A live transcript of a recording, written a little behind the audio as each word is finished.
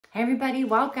Hey everybody,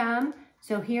 welcome.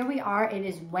 So here we are. It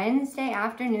is Wednesday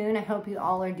afternoon. I hope you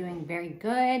all are doing very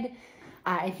good.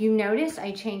 If you noticed,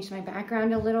 I changed my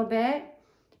background a little bit.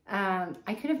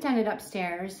 I could have done it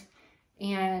upstairs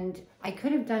and I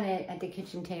could have done it at the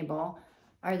kitchen table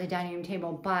or the dining room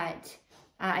table, but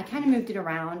I kind of moved it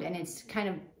around and it's kind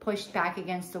of pushed back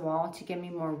against the wall to give me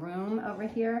more room over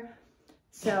here.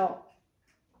 So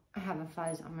I have a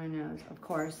fuzz on my nose, of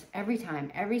course. Every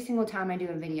single time I do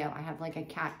a video, I have like a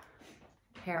cat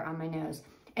hair on my nose.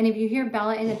 And if you hear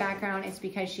Bella in the background, it's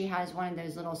because she has one of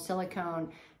those little silicone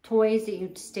toys that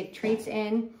you stick treats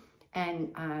in.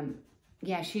 And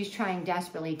yeah, she's trying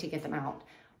desperately to get them out.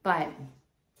 But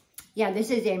yeah, this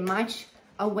is a much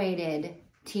awaited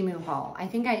TEMU haul. I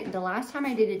think the last time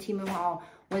I did a TEMU haul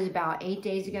was about 8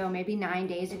 days ago, maybe 9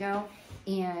 days ago.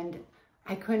 And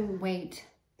I couldn't wait.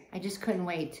 I just couldn't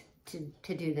wait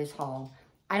to do this haul.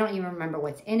 I don't even remember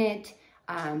what's in it,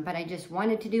 but I just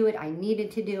wanted to do it. I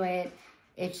needed to do it.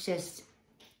 It's just,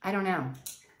 I don't know.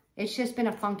 It's just been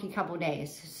a funky couple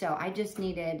days. So I just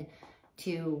needed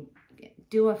to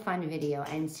do a fun video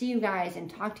and see you guys and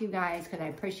talk to you guys because I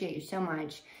appreciate you so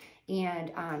much.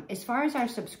 And as far as our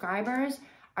subscribers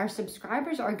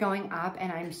are going up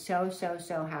and I'm so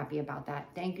happy about that.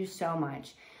 Thank you so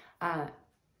much.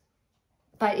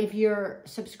 But if you're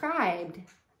subscribed,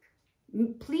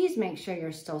 please make sure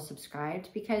you're still subscribed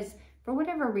because for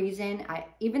whatever reason,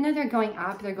 even though they're going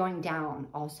up, they're going down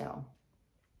also.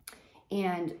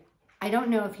 And I don't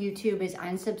know if YouTube is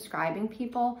unsubscribing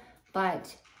people,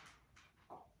 but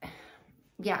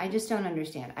yeah, I just don't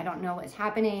understand. I don't know what's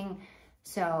happening.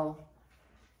 So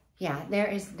yeah,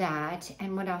 there is that.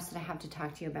 And what else did I have to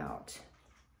talk to you about?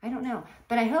 I don't know,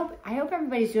 but I hope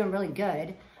everybody's doing really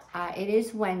good. It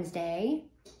is Wednesday.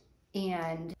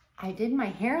 And I did my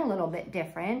hair a little bit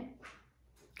different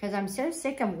because I'm so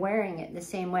sick of wearing it the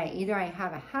same way. Either I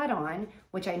have a hat on,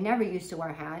 which I never used to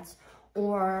wear hats,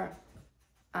 or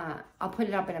I'll put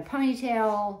it up in a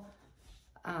ponytail.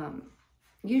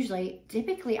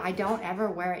 Typically, I don't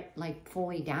ever wear it like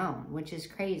fully down, which is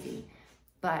crazy.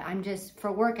 But I'm just,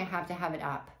 for work, I have to have it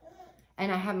up.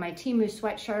 And I have my TEMU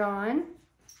sweatshirt on.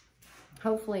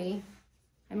 Hopefully,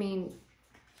 I mean,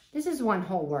 this is one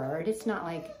whole word. It's not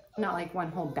like one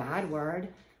whole bad word.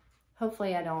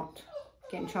 Hopefully I don't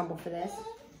get in trouble for this.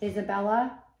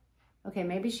 Isabella? Okay,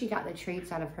 maybe she got the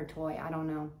treats out of her toy. I don't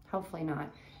know. Hopefully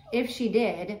not. If she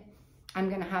did, I'm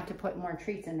going to have to put more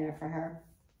treats in there for her.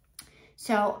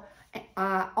 So,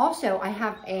 also I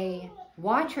have a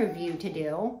watch review to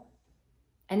do.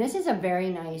 And this is a very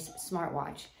nice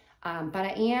smartwatch. But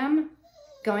I am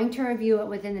going to review it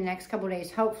within the next couple of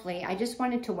days, hopefully. I just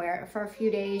wanted to wear it for a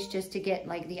few days just to get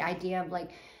like the idea of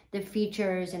like the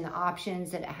features and the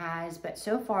options that it has. But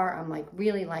so far, I'm like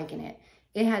really liking it.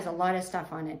 It has a lot of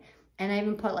stuff on it. And I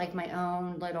even put like my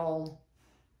own little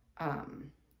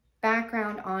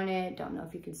background on it. Don't know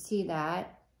if you can see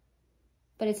that,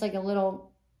 but it's like a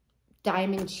little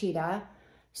diamond cheetah.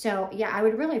 So yeah, I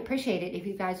would really appreciate it if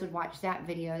you guys would watch that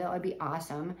video. That would be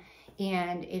awesome.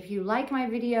 And if you like my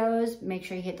videos, make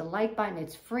sure you hit the like button.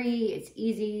 It's free, it's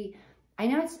easy. I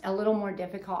know it's a little more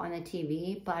difficult on the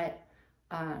TV, but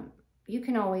you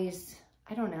can always,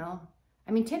 I don't know.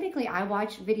 I mean, typically I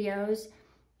watch videos,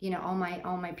 you know, all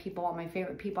my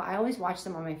favorite people, I always watch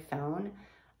them on my phone.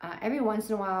 Every once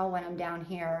in a while when I'm down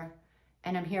here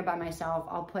and I'm here by myself,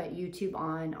 I'll put YouTube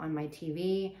on my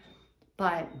TV.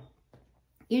 But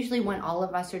usually when all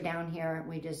of us are down here,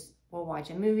 we'll watch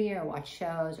a movie or watch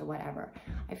shows or whatever.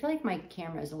 I feel like my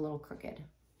camera is a little crooked.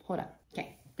 Hold up.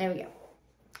 Okay, there we go.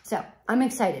 So I'm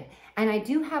excited. And I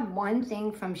do have one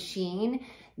thing from Shein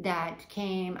that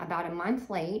came about a month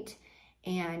late.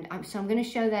 And so I'm going to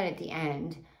show that at the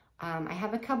end. I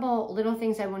have a couple little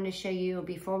things I wanted to show you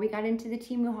before we got into the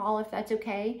TEMU haul, if that's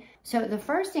okay. So the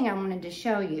first thing I wanted to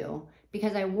show you,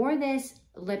 because I wore this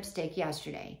lipstick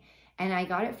yesterday. And I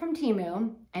got it from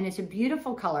TEMU, and it's a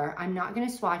beautiful color. I'm not going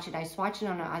to swatch it. I swatched it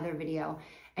on another video,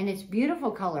 and it's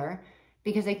beautiful color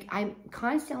because I'm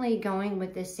constantly going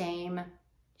with the same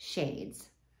shades.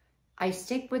 I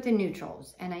stick with the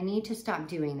neutrals, and I need to stop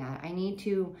doing that. I need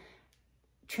to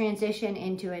transition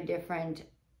into a different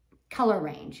color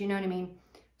range, you know what I mean?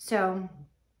 So,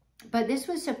 but this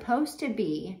was supposed to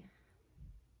be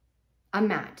a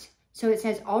matte. So it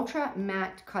says Ultra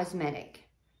Matte Cosmetic.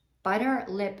 Butter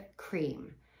Lip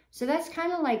Cream. So that's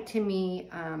kind of like, to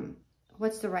me,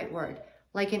 what's the right word?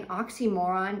 Like an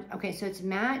oxymoron. Okay, so it's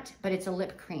matte, but it's a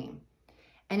lip cream.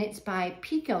 And it's by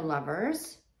Pico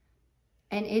Lovers.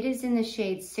 And it is in the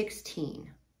shade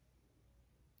 16.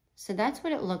 So that's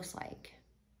what it looks like.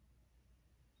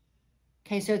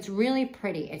 Okay, so it's really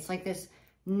pretty. It's like this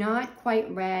not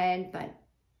quite red, but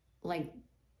like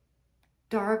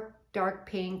dark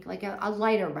pink, like a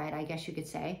lighter red, I guess you could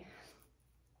say.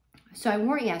 So I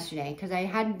wore it yesterday because I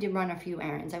had to run a few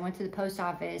errands. I went to the post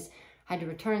office, had to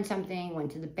return something,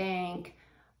 went to the bank.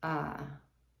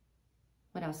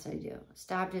 What else did I do?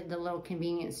 Stopped at the little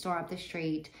convenience store up the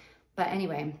street. But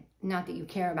anyway, not that you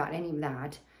care about any of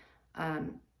that.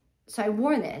 So I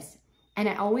wore this, and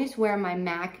I always wear my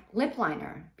MAC lip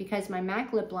liner because my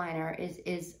MAC lip liner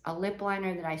is a lip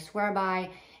liner that I swear by.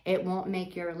 It won't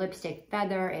make your lipstick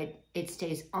feather. It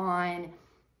stays on.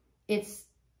 It's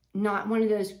not one of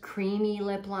those creamy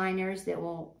lip liners that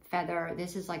will feather.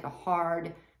 This is like a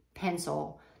hard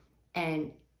pencil.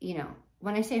 And, you know,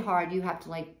 when I say hard, you have to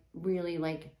like really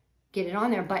like get it on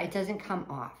there, but it doesn't come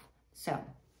off. So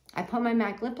I put my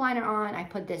MAC lip liner on. I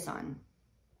put this on.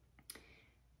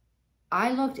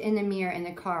 I looked in the mirror in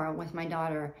the car with my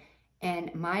daughter,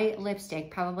 and my lipstick,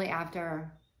 probably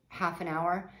after half an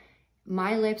hour,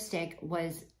 my lipstick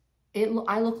was,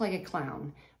 I looked like a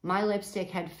clown. My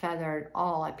lipstick had feathered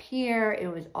all up here.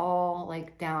 It was all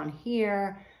like down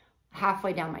here,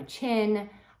 halfway down my chin.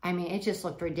 I mean, it just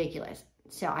looked ridiculous.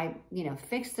 So I, you know,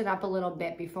 fixed it up a little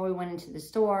bit before we went into the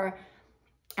store,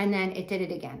 and then it did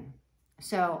it again.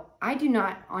 So I do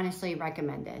not honestly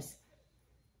recommend this.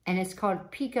 And it's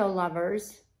called Pico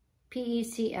Lovers,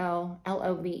 P-E-C-O-L-O-V-E-R-S.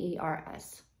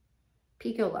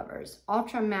 Pico Lovers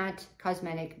Ultra Matte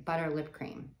Cosmetic Butter Lip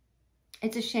Cream.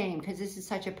 It's a shame because this is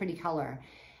such a pretty color.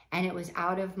 And it was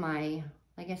out of my,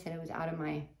 like I said, it was out of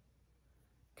my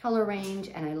color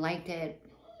range, and I liked it.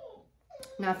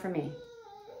 Not for me.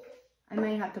 I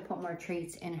might have to put more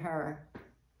treats in her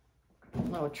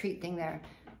little treat thing there.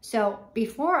 So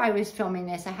before I was filming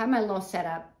this, I had my little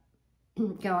setup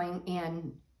going,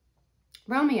 and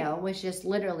Romeo was just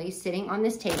literally sitting on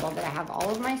this table that I have all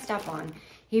of my stuff on.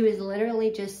 He was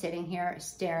literally just sitting here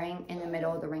staring in the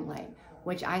middle of the ring light,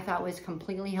 which I thought was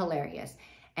completely hilarious.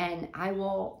 And I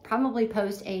will probably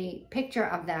post a picture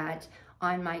of that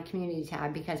on my community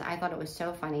tab because I thought it was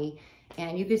so funny.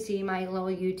 And you can see my little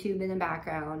YouTube in the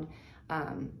background.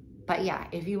 But yeah,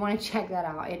 if you want to check that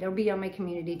out, it'll be on my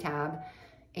community tab.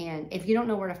 And if you don't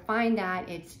know where to find that,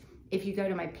 it's, if you go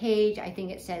to my page, I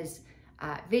think it says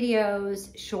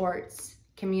videos, shorts,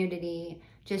 community.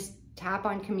 Just tap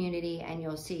on community and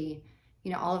you'll see,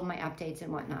 you know, all of my updates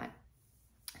and whatnot.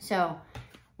 So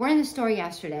we're in the store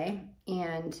yesterday,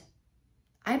 and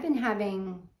I've been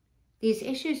having these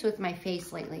issues with my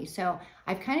face lately. So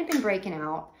I've kind of been breaking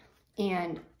out,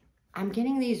 and I'm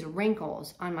getting these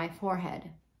wrinkles on my forehead.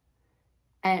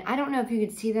 And I don't know if you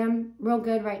could see them real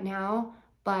good right now,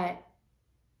 but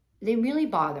they really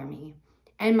bother me.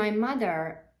 And my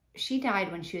mother, she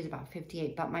died when she was about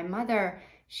 58, but my mother,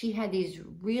 she had these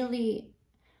really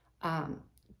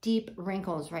deep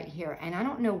wrinkles right here. And I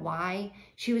don't know why.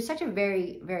 She was such a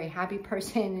very, very happy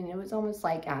person. And it was almost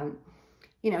like,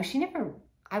 you know, she never,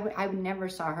 I never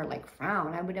saw her like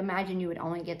frown. I would imagine you would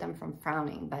only get them from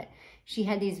frowning, but she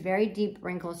had these very deep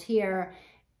wrinkles here.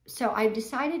 So I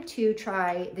decided to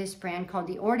try this brand called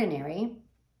The Ordinary,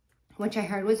 which I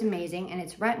heard was amazing. And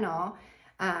it's retinol,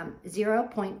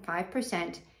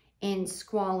 0.5% in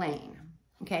squalane.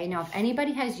 Okay, now if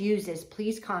anybody has used this,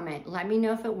 please comment. Let me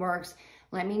know if it works.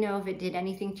 Let me know if it did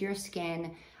anything to your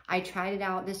skin. I tried it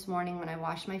out this morning when I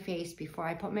washed my face before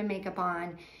I put my makeup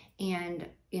on, and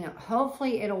you know,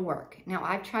 hopefully it'll work. Now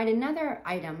I've tried another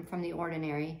item from The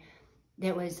Ordinary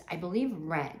that was, I believe,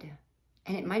 red,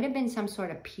 and it might have been some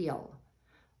sort of peel.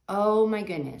 Oh my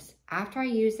goodness. After I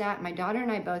used that, my daughter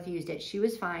and I both used it. She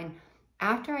was fine.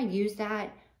 After I used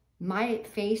that, my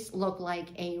face looked like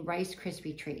a Rice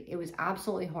Krispie treat. It was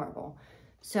absolutely horrible.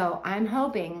 So I'm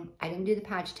hoping, I didn't do the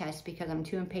patch test because I'm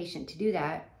too impatient to do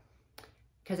that,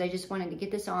 because I just wanted to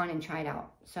get this on and try it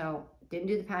out. So didn't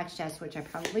do the patch test, which I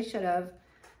probably should have,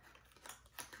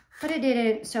 but I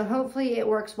didn't. So hopefully it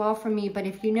works well for me. But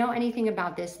if you know anything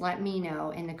about this, let me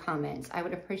know in the comments. I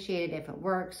would appreciate it if it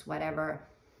works, whatever.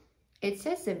 It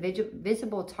says the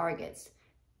visible targets,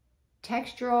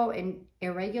 textural and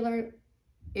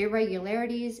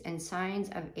irregularities and signs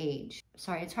of age.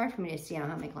 Sorry, it's hard for me to see. I don't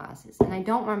have my glasses. And I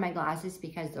don't wear my glasses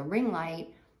because the ring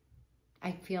light,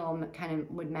 I feel kind of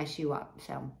would mess you up.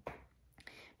 So,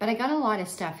 but I got a lot of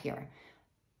stuff here.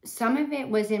 Some of it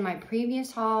was in my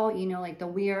previous haul, you know, like the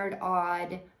weird,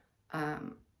 odd,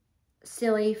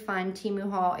 silly, fun TEMU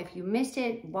haul. If you missed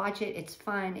it, watch it. It's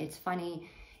fun. It's funny.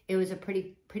 It was a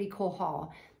pretty cool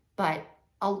haul. But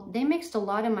they mixed a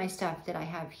lot of my stuff that I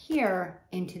have here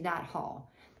into that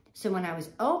haul. So when I was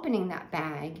opening that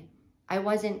bag, I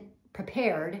wasn't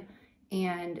prepared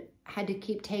and had to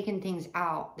keep taking things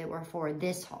out that were for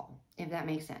this haul, if that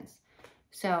makes sense.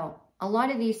 So a lot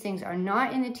of these things are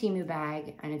not in the TEMU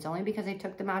bag, and it's only because I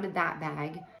took them out of that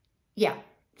bag. Yeah,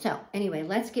 so anyway,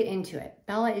 let's get into it.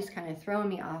 Bella is kind of throwing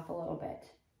me off a little bit.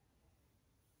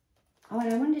 Oh,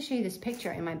 and I wanted to show you this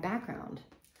picture in my background.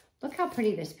 Look how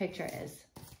pretty this picture is.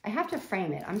 I have to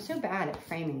frame it. I'm so bad at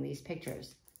framing these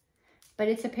pictures. But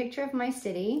it's a picture of my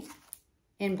city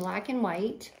in black and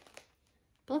white.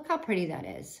 But look how pretty that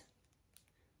is.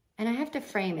 And I have to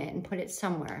frame it and put it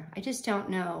somewhere. I just don't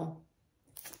know.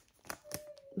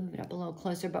 Move it up a little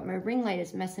closer, but my ring light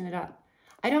is messing it up.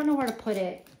 I don't know where to put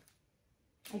it.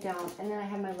 I don't. And then I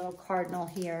have my little cardinal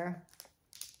here.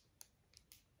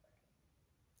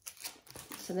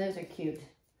 So those are cute.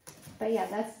 But yeah,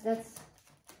 that's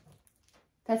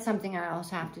something I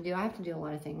also have to do. I have to do a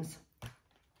lot of things.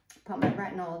 Put my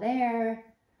retinol there.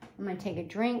 I'm going to take a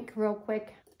drink real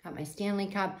quick. Got my Stanley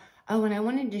cup. Oh, and I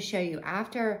wanted to show you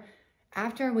after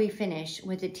we finish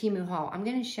with the TEMU haul, I'm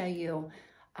going to show you,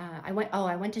 I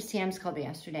went to Sam's Club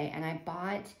yesterday and I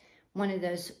bought one of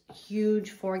those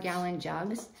huge 4-gallon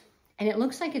jugs, and it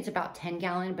looks like it's about 10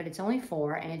 gallon, but it's only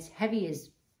 4 and it's heavy as,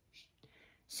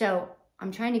 so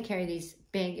I'm trying to carry these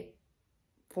big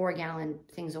 4-gallon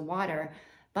things of water,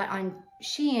 but on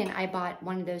Shein, I bought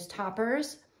one of those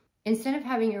toppers. Instead of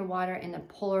having your water in the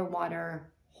polar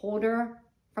water holder,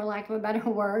 for lack of a better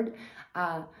word,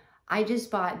 I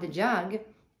just bought the jug,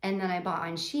 and then I bought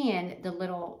on Shein the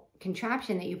little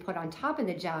contraption that you put on top of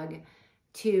the jug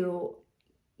to,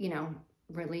 you know,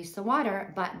 release the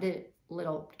water, but the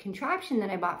little contraption that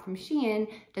I bought from Shein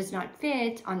does not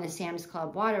fit on the Sam's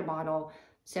Club water bottle,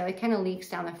 so it kind of leaks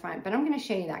down the front, but I'm going to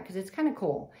show you that because it's kind of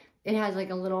cool. It has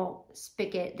like a little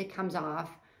spigot that comes off.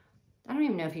 I don't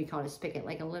even know if you call it a spigot,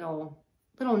 like a little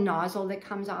nozzle that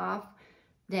comes off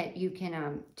that you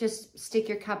can just stick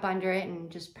your cup under it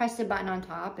and just press the button on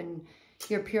top and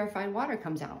your purified water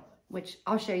comes out, which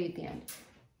I'll show you at the end.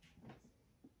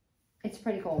 It's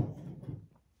pretty cool.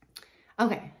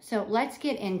 Okay, so let's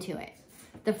get into it.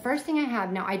 The first thing I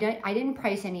have, now I didn't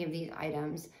price any of these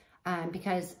items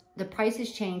because the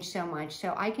prices changed so much.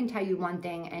 So I can tell you one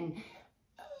thing, and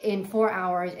in 4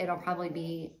 hours, it'll probably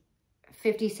be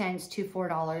 50 cents to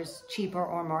 $4 cheaper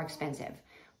or more expensive.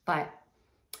 But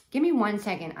give me 1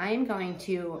 second. I am going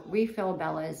to refill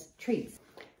Bella's treats.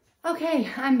 Okay,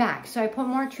 I'm back. So I put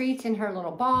more treats in her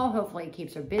little ball. Hopefully it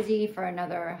keeps her busy for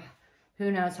another,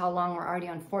 who knows how long. We're already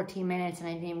on 14 minutes and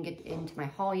I didn't even get into my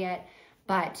haul yet.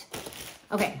 But,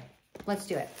 okay, let's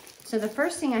do it. So the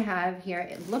first thing I have here,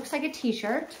 it looks like a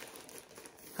t-shirt.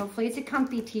 Hopefully it's a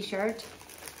comfy t-shirt.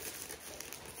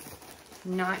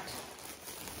 Not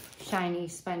shiny,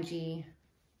 spongy.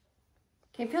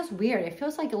 Okay, it feels weird. It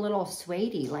feels like a little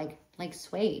suede-y, like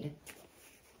suede.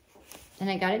 And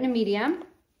I got it in a medium.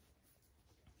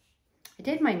 I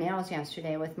did my nails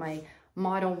yesterday with my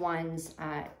Model 1's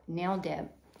nail dip.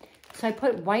 So I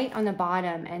put white on the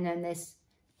bottom and then this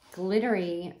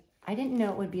glittery, I didn't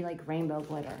know it would be like rainbow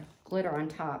glitter on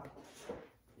top.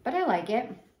 But I like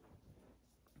it.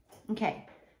 Okay,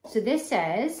 so this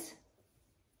says,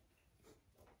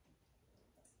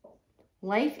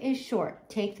 life is short.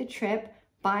 Take the trip,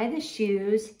 buy the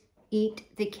shoes,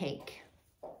 eat the cake.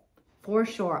 For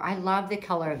sure. I love the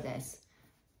color of this.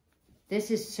 This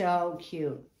is so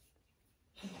cute.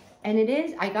 And it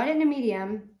is, I got it in a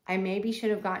medium. I maybe should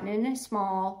have gotten it in a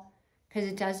small because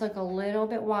it does look a little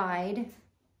bit wide.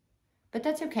 But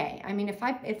that's okay. I mean, if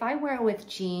I wear it with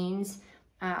jeans,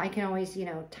 I can always, you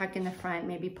know, tuck in the front,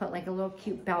 maybe put like a little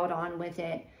cute belt on with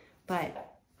it.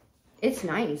 But it's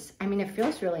nice. I mean, it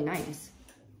feels really nice.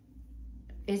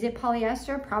 Is it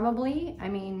polyester? Probably. I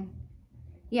mean,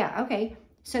 yeah, okay.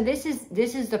 So this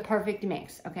is the perfect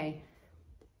mix, okay?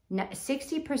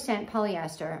 60%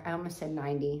 polyester. I almost said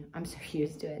 90. I'm so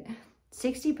used to it.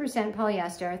 60%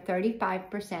 polyester,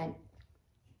 35%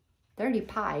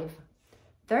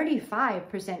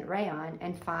 rayon,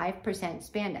 and 5%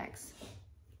 spandex.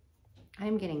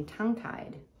 I'm getting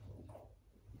tongue-tied.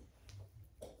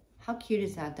 How cute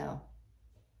is that though?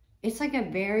 It's like a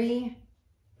baby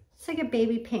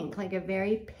pink, like a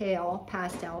very pale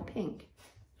pastel pink.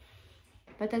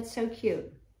 But that's so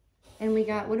cute. And we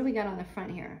got, what do we got on the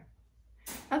front here?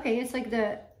 Okay, it's like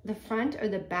the front or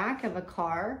the back of a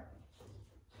car.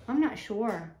 I'm not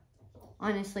sure,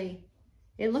 honestly.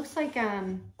 It looks like,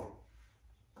 do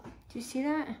you see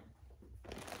that?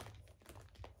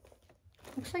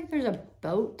 Looks like there's a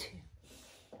boat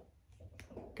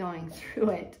going through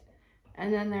it.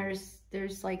 And then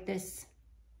there's like this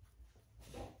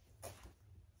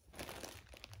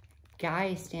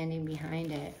guy standing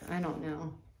behind it. I don't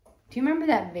know. Do you remember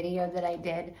that video that I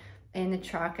did in the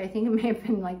truck? I think it may have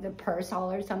been like the purse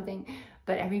haul or something,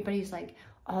 but everybody's like,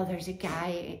 oh, there's a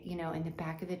guy, you know, in the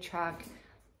back of the truck.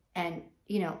 And,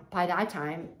 you know, by the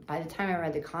time I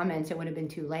read the comments, it would have been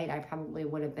too late. I probably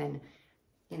would have been,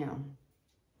 you know,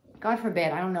 God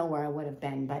forbid, I don't know where I would have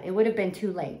been, but it would have been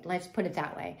too late. Let's put it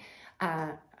that way.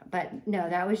 But no,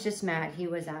 that was just Matt. He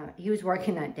was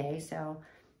working that day, so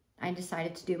I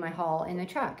decided to do my haul in the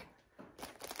truck.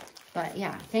 But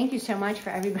yeah, thank you so much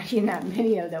for everybody in that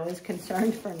video that was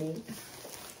concerned for me.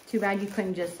 Too bad you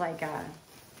couldn't just like,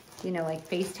 you know, like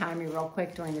FaceTime me real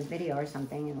quick during the video or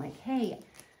something and like, hey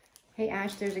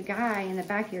Ash, there's a guy in the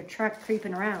back of your truck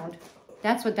creeping around.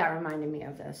 That's what that reminded me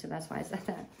of though, so that's why I said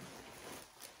that.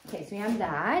 Okay, so we have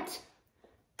that.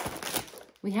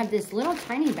 We have this little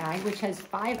tiny bag, which has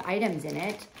 5 items in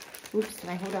it. Oops, did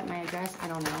I hold up my address? I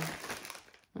don't know.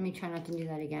 Let me try not to do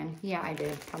that again. Yeah, I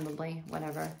did, probably,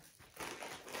 whatever.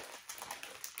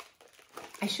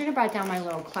 I should have brought down my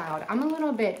little cloud. I'm a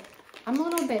little bit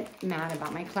mad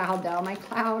about my cloud though. My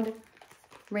cloud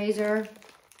razor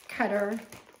cutter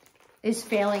is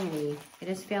failing me. It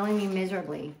is failing me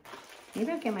miserably.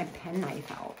 Maybe I'll get my pen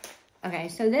knife out. Okay,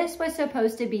 so this was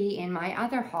supposed to be in my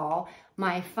other haul,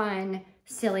 my fun,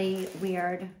 silly,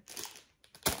 weird,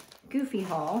 goofy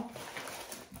haul.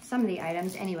 Some of the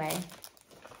items, anyway.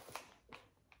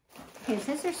 Okay, it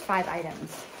says there's 5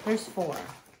 items. There's 4.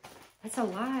 That's a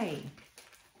lie.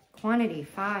 Quantity,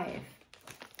 5. Do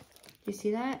you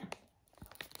see that?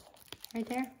 Right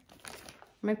there?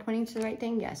 Am I pointing to the right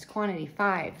thing? Yes, quantity,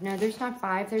 5. No, there's not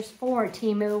 5, there's 4,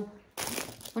 TEMU.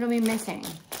 What are we missing?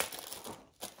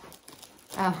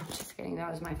 Oh, just kidding, that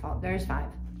was my fault. There's 5.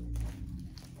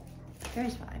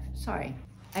 There's 5, sorry.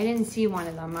 I didn't see one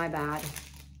of them, my bad.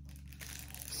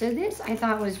 So this I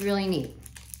thought was really neat.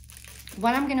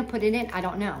 What I'm gonna put in it, I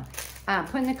don't know.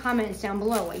 Put in the comments down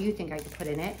below what you think I could put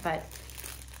in it, but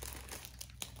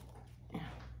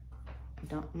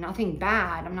nothing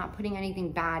bad. I'm not putting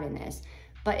anything bad in this,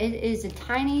 but it is a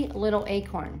tiny little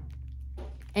acorn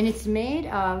and it's made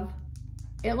of,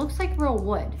 it looks like real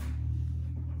wood.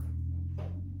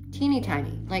 Teeny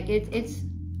tiny, like it's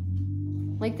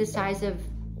like the size of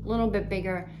a little bit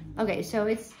bigger. Okay, so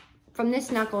it's from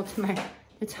this knuckle to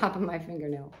the top of my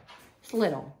fingernail. It's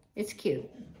little, it's cute,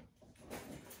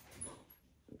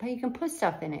 but you can put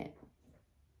stuff in it.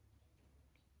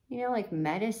 You know, like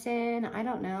medicine, I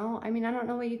don't know. I mean, I don't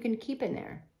know what you can keep in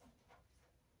there.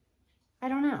 I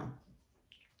don't know.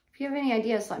 If you have any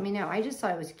ideas, let me know. I just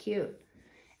thought it was cute.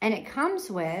 And it comes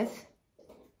with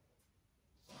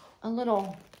a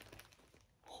little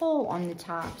hole on the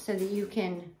top so that you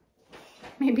can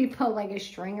maybe put like a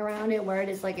string around it where it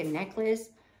is like a necklace.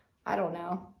 I don't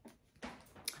know.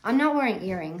 I'm not wearing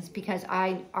earrings because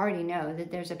I already know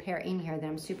that there's a pair in here that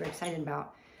I'm super excited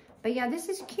about. But yeah, this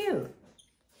is cute.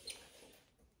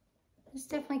 It's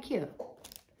definitely cute.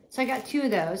 So I got 2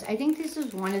 of those. I think this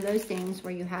is one of those things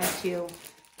where you had to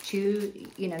choose,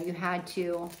 you know, you had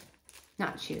to,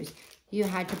 not choose, you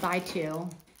had to buy 2.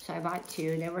 So I bought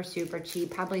 2. They were super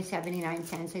cheap, probably 79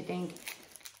 cents, I think,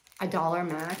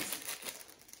 $1 max.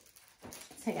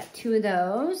 So I got 2 of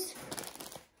those.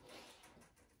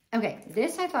 Okay,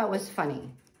 this I thought was funny.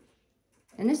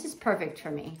 And this is perfect for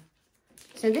me.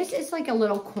 So this is like a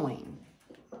little coin.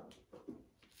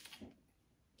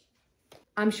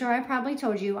 I'm sure I probably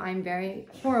told you I'm very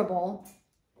horrible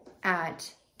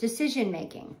at decision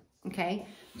making, okay?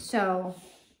 So,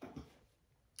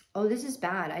 oh, this is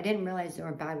bad. I didn't realize there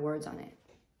were bad words on it.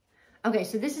 Okay,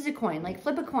 so this is a coin, like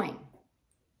flip a coin.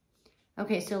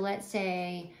 Okay, so let's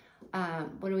say,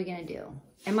 what are we gonna do?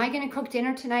 Am I gonna cook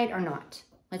dinner tonight or not?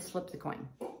 Let's flip the coin.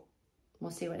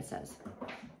 We'll see what it says.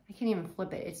 I can't even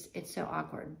flip it. It's so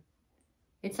awkward.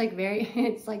 It's like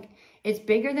it's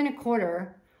bigger than a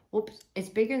quarter. Whoops, it's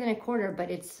bigger than a quarter,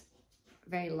 but it's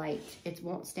very light. It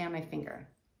won't stay on my finger.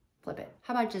 Flip it.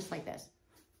 How about just like this?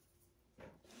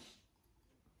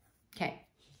 Okay,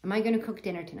 am I gonna cook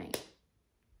dinner tonight?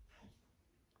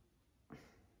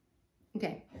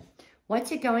 Okay,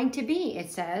 what's it going to be? It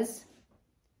says,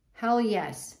 hell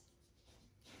yes,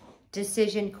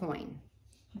 decision coin.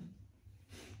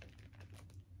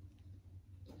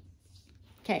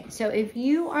 Okay, so if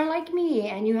you are like me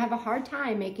and you have a hard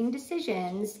time making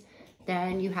decisions,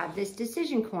 then you have this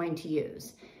decision coin to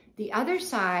use. The other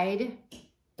side,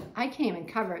 I can't even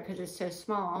cover it because it's so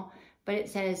small, but it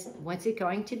says, what's it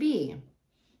going to be?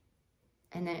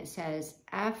 And then it says,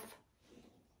 F,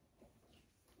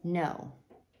 no.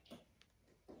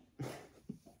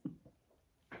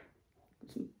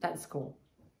 That's cool.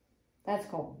 That's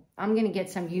cool. I'm going to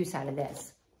get some use out of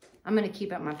this. I'm going to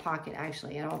keep it in my pocket,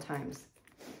 actually, at all times.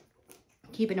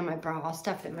 Keep it in my bra. I'll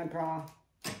stuff it in my bra.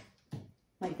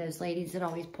 Like those ladies that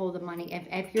always pull the money.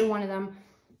 If you're one of them,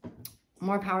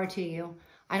 more power to you.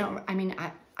 I mean,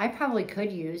 I probably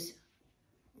could use,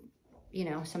 you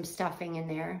know, some stuffing in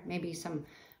there, maybe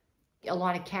a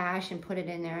lot of cash and put it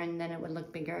in there and then it would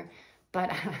look bigger.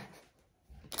 But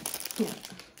yeah.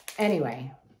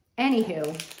 Anyway, anywho,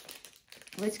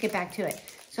 let's get back to it.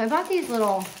 So I bought these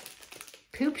little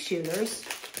poop shooters.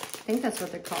 I think that's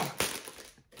what they're called.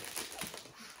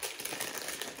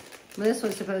 Well, this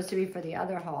was supposed to be for the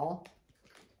other haul.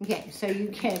 Okay, so you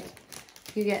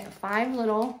get 5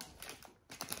 little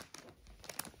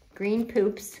green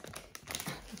poops.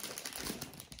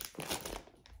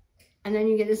 And then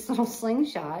you get this little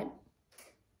slingshot.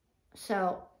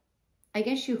 So I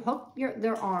guess you hook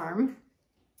their arm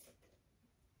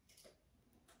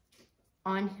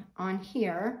on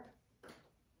here.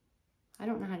 I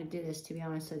don't know how to do this, to be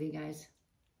honest with you guys.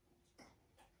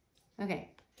 Okay,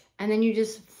 and then you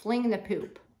just fling the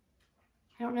poop.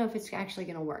 I don't know if it's actually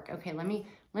gonna work. Okay, let me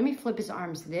flip his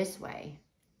arms this way.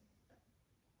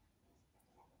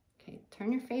 Okay,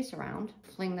 turn your face around,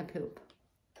 fling the poop.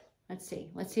 Let's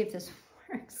see if this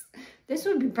works. This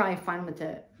would be probably fun with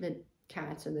the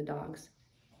cats or the dogs.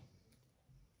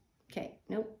 Okay,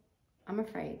 nope, I'm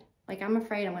afraid. Like, I'm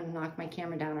afraid I'm gonna knock my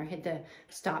camera down or hit the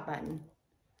stop button.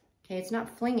 Okay, it's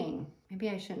not flinging. Maybe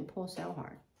I shouldn't pull so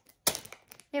hard.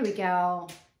 There we go.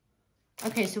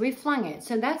 Okay, so we flung it.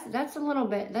 So that's a little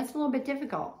bit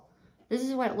difficult. This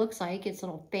is what it looks like, its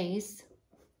little face.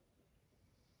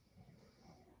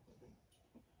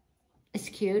 It's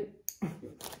cute.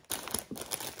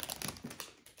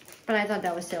 But I thought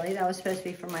that was silly. That was supposed to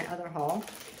be for my other haul.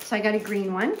 So I got a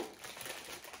green one.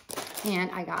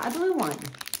 And I got a blue one.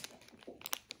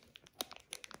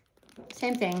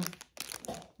 Same thing.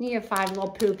 You have 5 little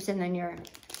poops and then your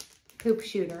poop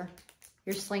shooter,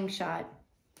 your slingshot.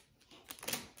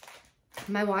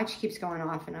 My watch keeps going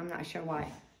off and I'm not sure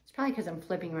why. It's probably because I'm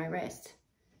flipping my wrist.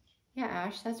 Yeah,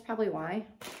 Ash, that's probably why.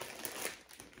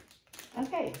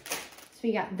 Okay, so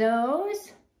we got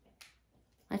those.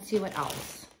 Let's see what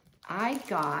else. I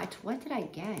got, what did I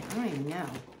get? I don't even know.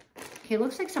 Okay,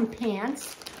 looks like some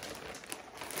pants.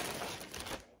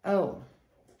 Oh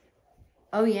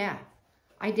yeah,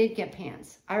 I did get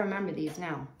pants. I remember these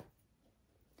now.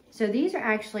 So these are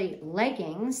actually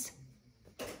leggings.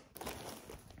 I'm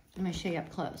gonna show you up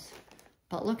close,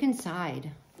 but look inside.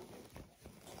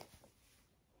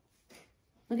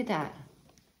 Look at that.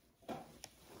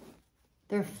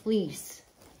 They're fleece.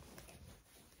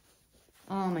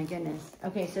 Oh my goodness.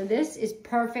 Okay, so this is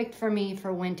perfect for me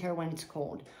for winter when it's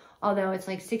cold. Although it's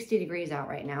like 60 degrees out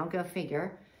right now, go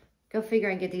figure. Go figure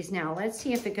and get these now. Let's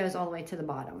see if it goes all the way to the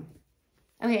bottom.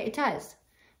 Okay, it does.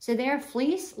 So they're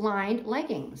fleece lined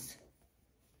leggings.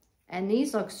 And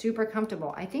these look super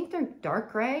comfortable. I think they're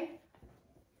dark gray.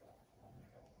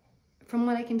 From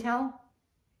what I can tell.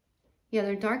 Yeah,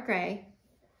 they're dark gray.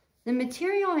 The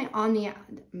material on the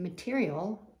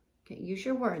material, okay, use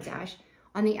your words, Ash.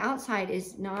 On the outside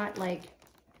is not like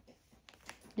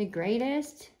the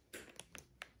greatest.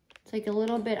 It's like a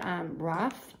little bit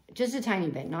rough. Just a tiny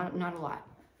bit, not a lot.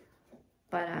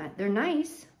 But they're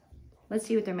nice. Let's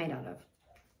see what they're made out of.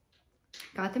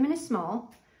 Got them in a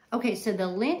small. Okay, so the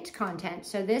lint content,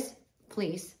 so this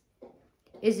fleece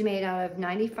is made out of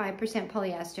 95%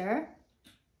 polyester,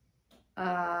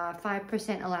 5%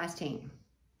 elastane.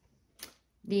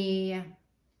 The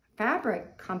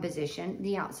fabric composition,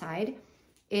 the outside,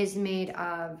 is made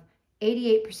of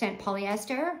 88%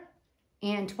 polyester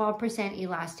and 12%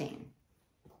 elastane.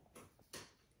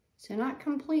 So not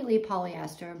completely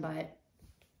polyester, but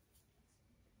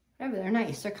whatever, they're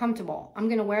nice, they're comfortable. I'm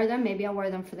gonna wear them, maybe I'll wear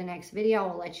them for the next video,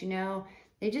 I'll let you know.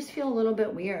 They just feel a little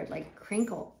bit weird, like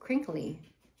crinkly.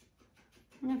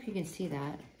 I don't know if you can see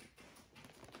that.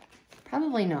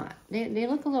 Probably not. They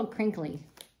look a little crinkly.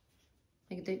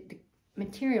 Like the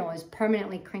material is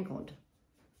permanently crinkled.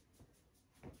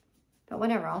 But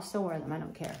whatever, I'll still wear them, I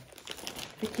don't care.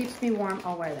 If it keeps me warm,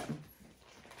 I'll wear them.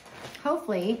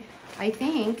 Hopefully, I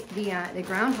think the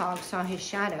groundhog saw his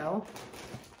shadow.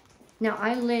 Now,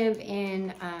 I live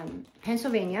in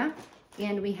Pennsylvania,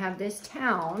 and we have this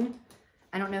town,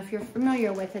 I don't know if you're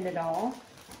familiar with it at all,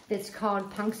 it's called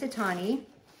Punxsutawney,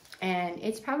 and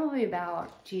it's probably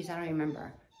about, geez, I don't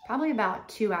remember, probably about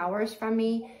 2 hours from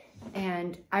me.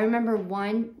 And I remember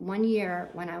one year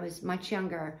when I was much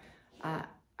younger,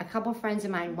 a couple friends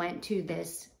of mine went to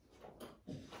this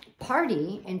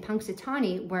party in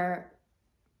Punxsutawney where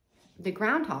the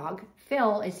groundhog,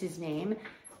 Phil is his name,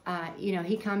 you know,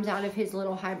 he comes out of his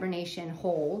little hibernation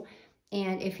hole,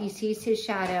 and if he sees his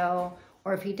shadow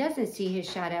or if he doesn't see his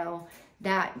shadow,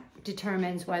 that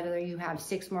determines whether you have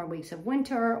 6 more weeks of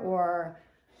winter or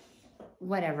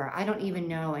whatever. I don't even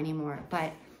know anymore,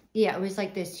 but yeah, it was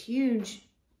like this huge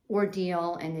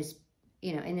ordeal in this,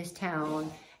 you know, in this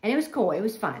town. And it was cool. It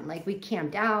was fun. Like, we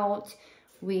camped out.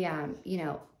 We, you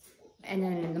know, and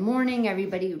then in the morning,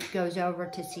 everybody goes over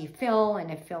to see Phil. And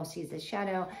if Phil sees the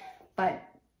shadow. But,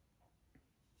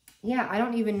 yeah, I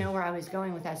don't even know where I was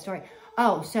going with that story.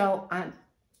 Oh, so I'm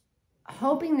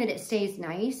hoping that it stays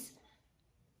nice.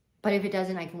 But if it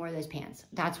doesn't, I can wear those pants.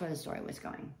 That's where the story was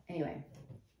going. Anyway,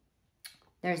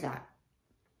 there's that.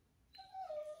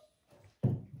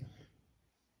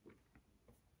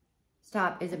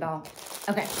 Stop, Isabel.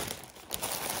 Okay.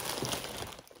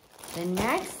 The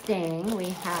next thing we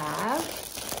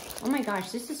have, oh my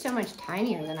gosh, this is so much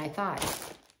tinier than I thought.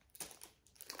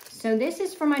 So this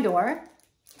is for my door.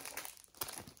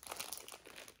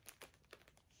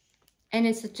 And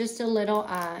it's just a little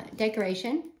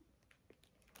decoration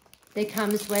that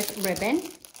comes with ribbon,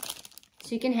 so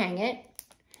you can hang it.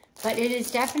 But it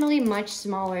is definitely much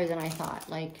smaller than I thought.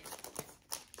 Like,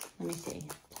 let me see,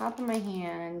 top of my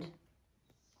hand.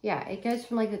 Yeah, it goes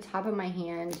from like the top of my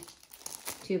hand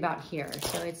to about here.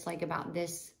 So it's like about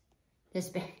this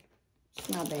big. It's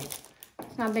not big.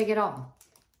 It's not big at all.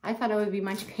 I thought it would be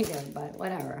much bigger, but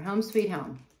whatever. Home sweet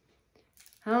home.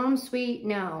 Home sweet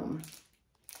gnome.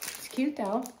 It's cute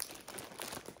though.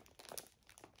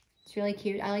 It's really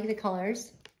cute. I like the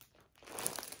colors.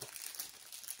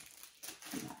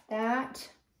 That.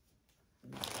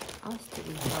 What else do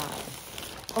we have?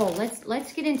 Oh,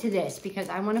 let's get into this because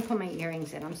I want to put my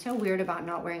earrings in. I'm so weird about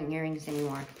not wearing earrings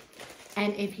anymore.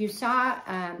 And if you saw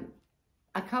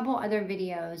a couple other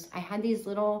videos, I had these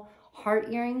little heart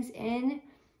earrings in,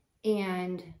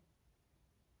 and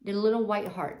the little white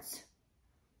hearts.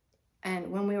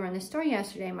 And when we were in the store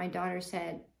yesterday, my daughter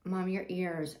said, Mom, your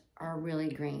ears are really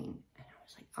green. And I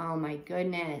was like, oh my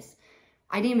goodness.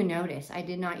 I didn't even notice. I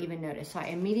did not even notice. So I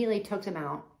immediately took them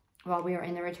out while we were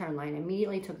in the return line.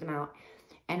 Immediately took them out.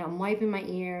 And I'm wiping my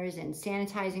ears and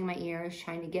sanitizing my ears,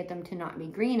 trying to get them to not be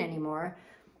green anymore.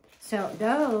 So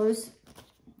those,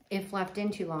 if left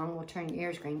in too long, will turn your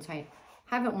ears green. So I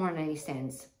haven't worn any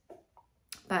since.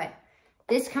 But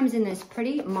this comes in this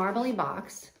pretty marbly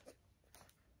box.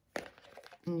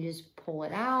 And you just pull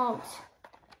it out.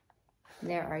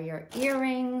 There are your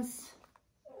earrings.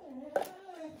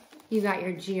 You got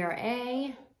your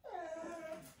GRA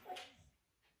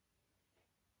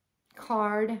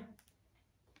card.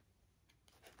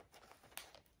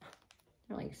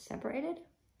 They're like separated.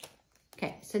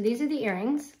 Okay, so these are the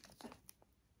earrings.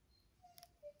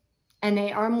 And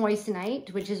they are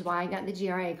moissanite, which is why I got the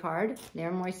GRA card.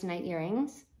 They're moissanite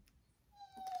earrings.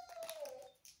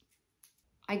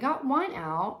 I got one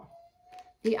out.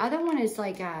 The other one is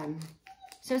like,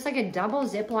 so it's like a double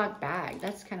Ziploc bag.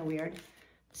 That's kind of weird.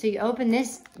 So you open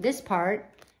this part,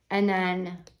 and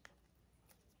then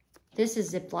this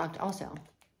is Ziplocked also.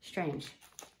 Strange.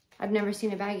 I've never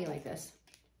seen a baggie like this.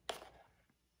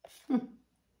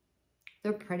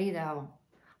 They're pretty though.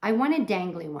 I wanted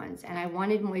dangly ones, and I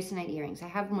wanted moissanite earrings. I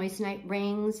have moissanite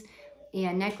rings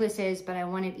and necklaces, but I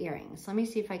wanted earrings. Let me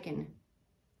see if I can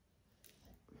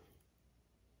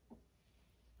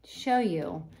show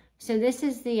you. So this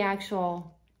is the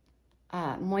actual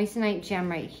moissanite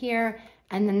gem right here.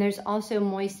 And then there's also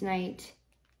moissanite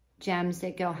gems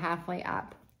that go halfway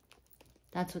up.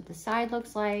 That's what the side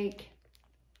looks like.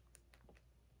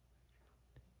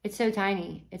 It's so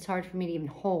tiny. It's hard for me to even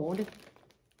hold.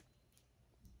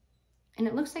 And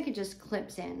it looks like it just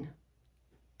clips in.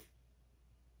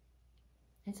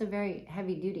 It's a very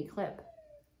heavy duty clip.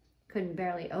 Couldn't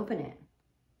barely open it.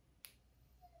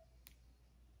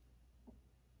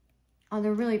 Oh,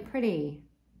 they're really pretty.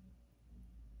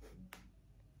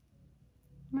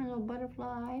 My little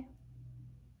butterfly.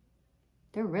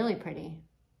 They're really pretty.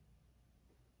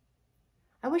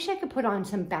 I wish I could put on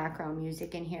some background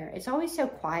music in here. It's always so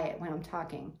quiet when I'm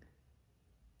talking.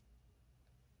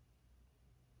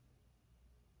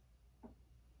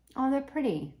 Oh, they're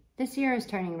pretty. This ear is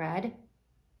turning red.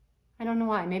 I don't know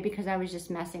why. Maybe because I was just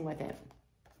messing with it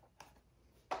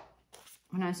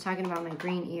when I was talking about my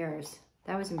green ears.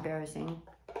 That was embarrassing.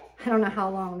 I don't know how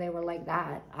long they were like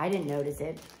that. I didn't notice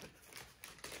it.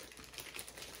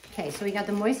 Okay, so we got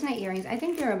the moissanite earrings. I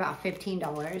think they're about $15.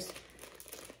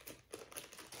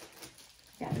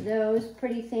 Got those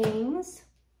pretty things.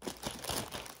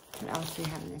 What else do we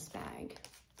have in this bag?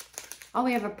 Oh,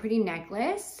 we have a pretty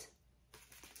necklace.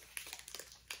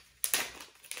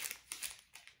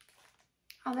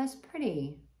 Oh, that's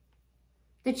pretty.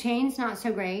 The chain's not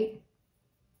so great,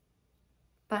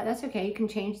 but that's okay. You can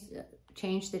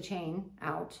change the chain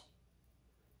out.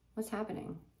 What's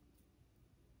happening?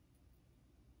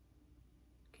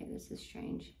 Okay, this is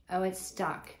strange. Oh, it's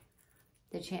stuck.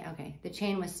 The chain, okay, the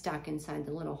chain was stuck inside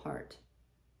the little heart.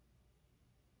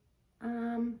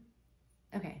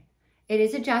 Okay, it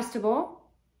is adjustable.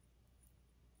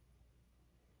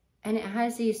 And it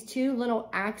has these two little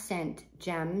accent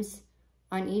gems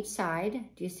on each side.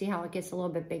 Do you see how it gets a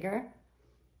little bit bigger?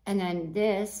 And then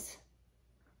this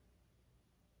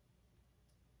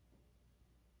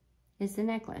is the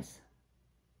necklace.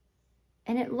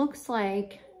 And it looks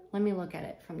like, let me look at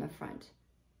it from the front.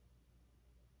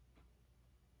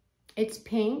 It's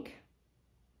pink.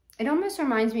 It almost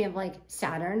reminds me of like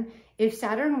Saturn. If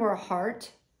Saturn were a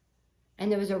heart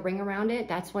and there was a ring around it,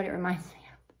 that's what it reminds me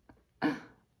of.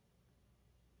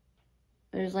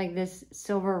 There's like this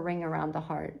silver ring around the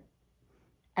heart.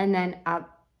 And then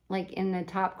up, like in the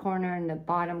top corner and the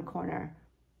bottom corner,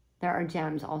 there are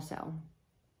gems also.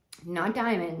 Not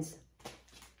diamonds.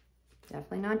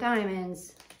 Definitely not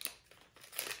diamonds.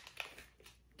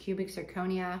 Cubic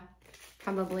zirconia,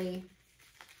 probably.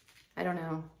 I don't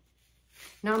know.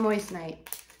 Not moissanite.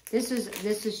 This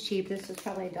is cheap. This is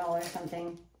probably $1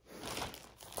 something.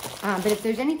 But if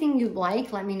there's anything you'd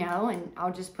like, let me know, and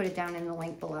I'll just put it down in the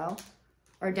link below,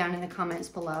 or down in the comments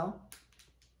below.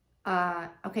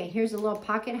 Okay, here's a little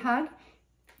pocket hug.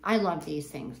 I love these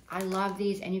things. I love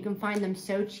these, and you can find them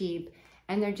so cheap,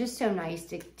 and they're just so nice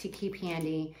to keep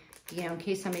handy, you know, in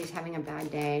case somebody's having a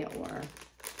bad day, or,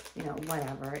 you know,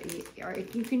 whatever. Or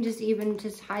you can just even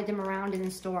just hide them around in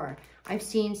the store. I've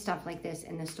seen stuff like this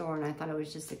in the store, and I thought it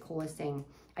was just the coolest thing.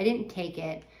 I didn't take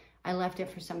it. I left it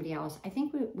for somebody else. I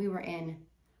think we were in,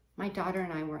 my daughter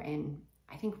and I were in,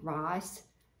 I think Ross.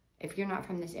 If you're not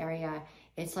from this area,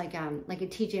 it's like a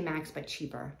TJ Maxx, but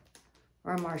cheaper.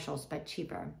 Or a Marshall's, but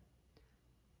cheaper.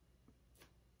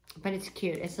 But it's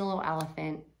cute. It's a little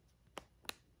elephant.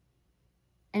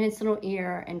 And its little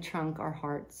ear and trunk are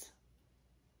hearts.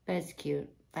 But it's cute.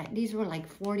 But these were like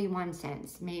 41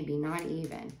 cents, maybe, not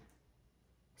even.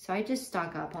 So I just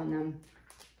stock up on them.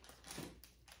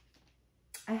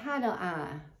 I had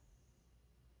I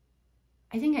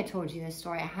think I told you this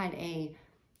story. I had a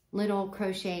little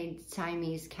crocheted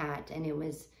Siamese cat, and it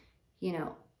was, you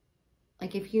know,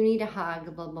 like if you need a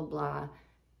hug, blah, blah, blah.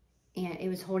 And it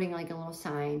was holding like a little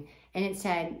sign, and it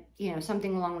said, you know,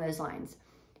 something along those lines.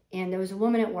 And there was a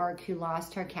woman at work who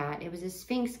lost her cat. It was a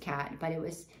Sphinx cat, but it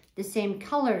was the same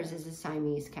colors as a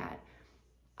Siamese cat.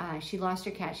 She lost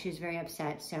her cat. She was very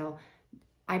upset. So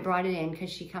I brought it in because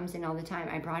she comes in all the time.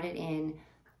 I brought it in,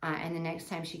 and the next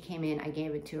time she came in, I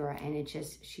gave it to her, and it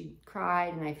just, she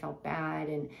cried, and I felt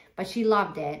bad, but she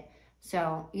loved it.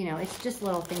 So, you know, it's just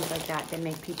little things like that that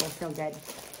make people feel good.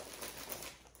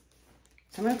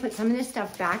 So I'm going to put some of this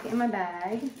stuff back in my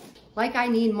bag. Like I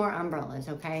need more umbrellas,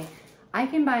 okay? I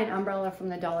can buy an umbrella from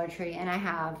the Dollar Tree, and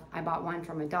I bought one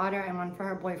for my daughter and one for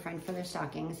her boyfriend for their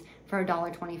stockings for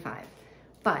 $1.25.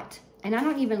 But, and I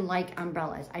don't even like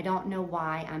umbrellas. I don't know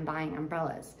why I'm buying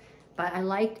umbrellas. But I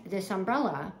liked this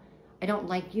umbrella. I don't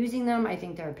like using them. I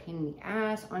think they're a pain in the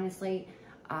ass, honestly.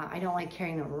 I don't like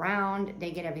carrying them around.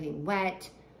 They get everything wet.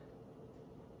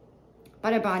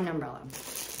 But I bought an umbrella.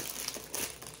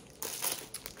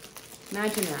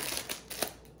 Imagine that.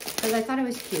 Because I thought it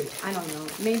was cute. I don't know.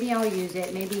 Maybe I'll use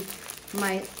it. Maybe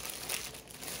my,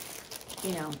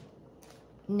 you know,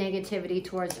 negativity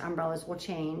towards umbrellas will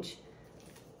change.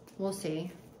 We'll see.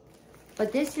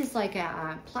 But this is like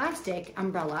a plastic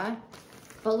umbrella.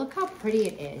 But look how pretty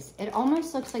it is. It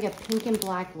almost looks like a pink and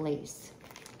black lace.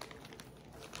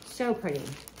 So pretty.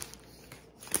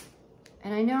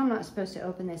 And I know I'm not supposed to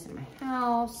open this in my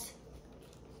house.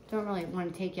 Don't really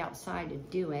want to take you outside to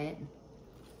do it.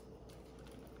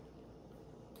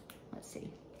 Let's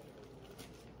see.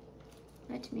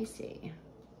 Let me see.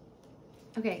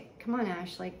 Okay, come on,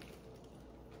 Ash. Like,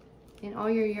 in all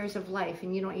your years of life,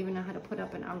 and you don't even know how to put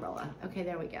up an umbrella. Okay,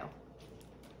 there we go.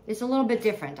 It's a little bit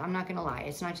different. I'm not going to lie.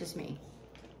 It's not just me.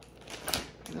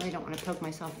 I really don't want to poke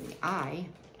myself in the eye.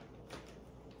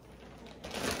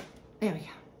 There we go.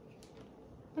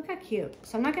 Look how cute.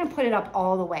 So I'm not going to put it up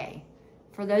all the way.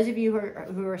 For those of you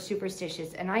who are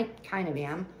superstitious, and I kind of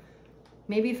am,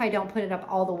 maybe if I don't put it up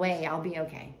all the way, I'll be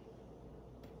okay.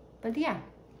 But yeah,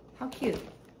 how cute.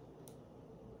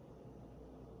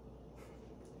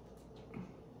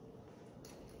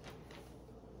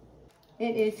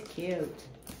 It is cute.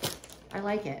 I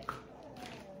like it.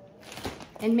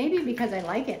 And maybe because I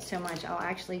like it so much, I'll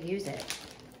actually use it.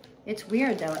 It's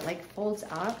weird though, it like folds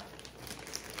up.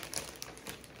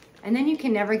 And then you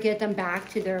can never get them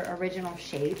back to their original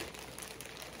shape.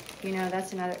 You know,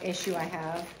 that's another issue I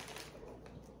have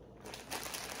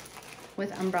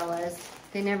with umbrellas.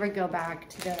 They never go back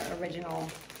to their original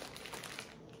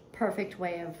perfect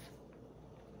way of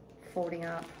folding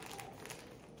up.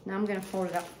 Now I'm gonna fold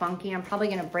it up funky. I'm probably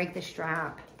gonna break the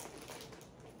strap.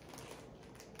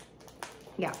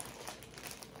 Yeah,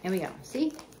 there we go.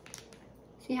 See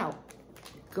how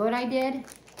good I did?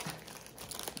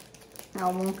 Now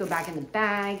it won't go back in the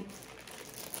bag.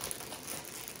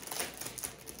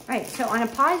 All right, so on a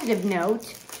positive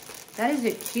note, that is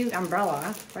a cute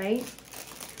umbrella, right?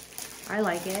 I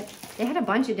like it. They had a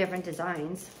bunch of different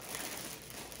designs.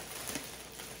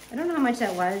 I don't know how much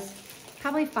that was.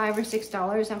 Probably $5 or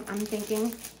 $6, I'm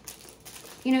thinking.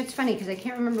 You know, it's funny because I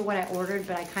can't remember what I ordered,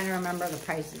 but I kind of remember the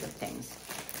prices of things,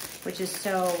 which is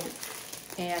so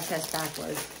ASS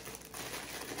backwards.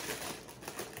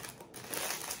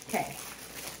 Okay.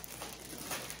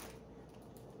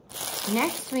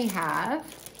 Next we have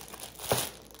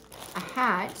a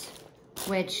hat,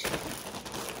 which,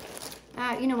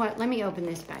 you know what? Let me open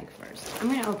this bag first. I'm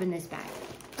going to open this bag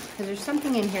because there's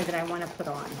something in here that I want to put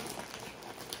on. I'm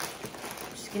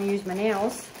just going to use my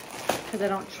nails because I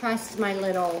don't trust my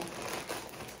little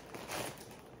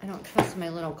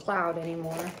cloud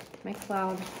anymore. My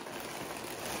cloud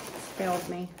failed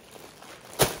me.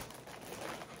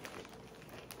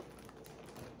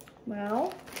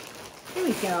 Well, here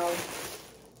we go.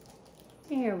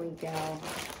 Here we go.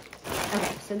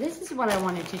 Okay, so this is what I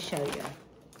wanted to show you.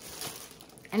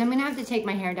 And I'm gonna have to take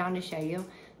my hair down to show you.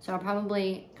 So I'll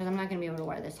probably, because I'm not gonna be able to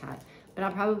wear this hat, but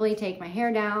I'll probably take my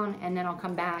hair down and then I'll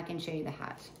come back and show you the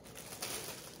hat.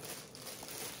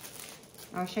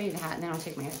 I'll show you the hat and then I'll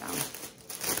take my hair down.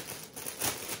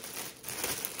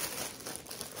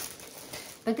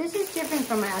 But this is different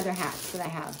from my other hats that I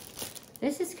have.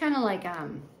 This is kind of like,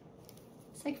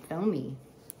 it's like foamy.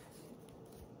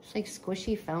 It's like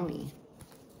squishy foamy.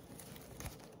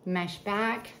 Mesh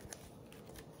back.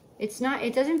 It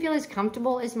doesn't feel as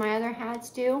comfortable as my other hats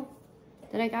do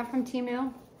that I got from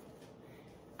TEMU.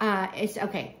 It's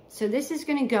okay. So this is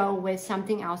gonna go with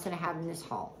something else that I have in this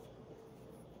haul.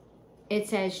 It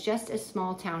says, just a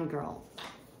small town girl,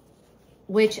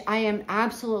 which I am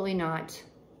absolutely not.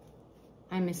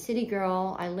 I'm a city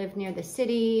girl. I live near the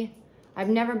city. I've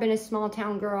never been a small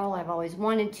town girl. I've always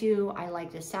wanted to. I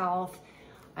like the South.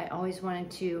 I always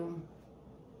wanted to,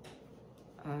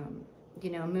 you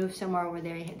know, move somewhere where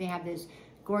they have those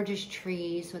gorgeous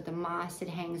trees with the moss that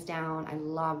hangs down. I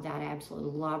love that. I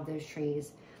absolutely love those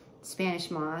trees. Spanish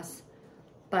moss.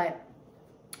 But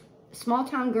small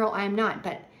town girl, I am not.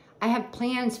 But I have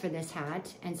plans for this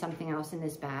hat and something else in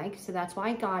this bag. So that's why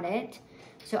I got it.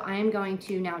 So I am going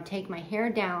to now take my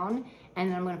hair down and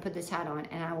then I'm going to put this hat on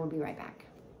and I will be right back.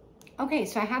 Okay,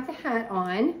 so I have the hat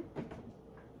on.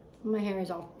 My hair is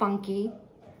all funky.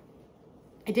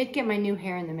 I did get my new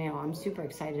hair in the mail. I'm super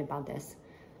excited about this.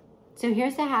 So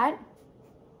here's the hat.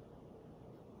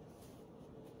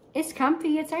 It's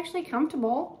comfy. It's actually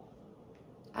comfortable.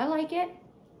 I like it.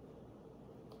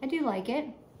 I do like it.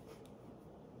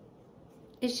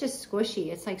 It's just squishy.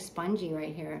 It's like spongy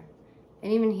right here.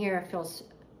 And even here it feels,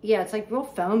 yeah, it's like real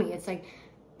foamy. It's like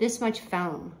this much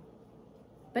foam.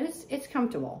 But it's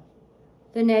comfortable.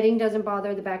 The netting doesn't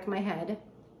bother the back of my head.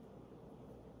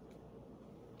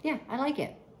 Yeah, I like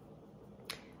it.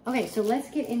 Okay, so let's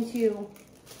get into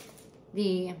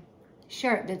the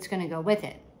shirt that's gonna go with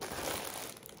it.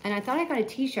 And I thought I got a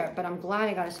t-shirt, but I'm glad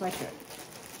I got a sweatshirt.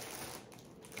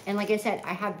 And like I said,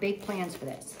 I have big plans for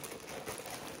this.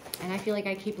 And I feel like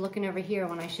I keep looking over here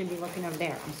when I should be looking over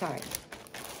there. I'm sorry.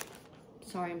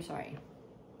 I'm sorry.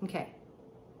 Okay.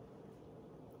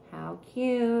 How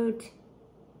cute.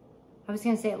 I was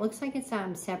gonna say, it looks like it's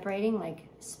separating, like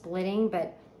splitting,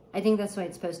 but I think that's the way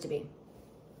it's supposed to be.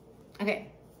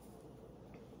 Okay.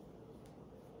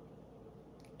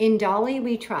 In Dolly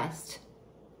we trust.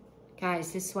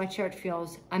 Guys, this sweatshirt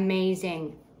feels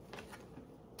amazing.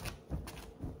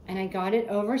 And I got it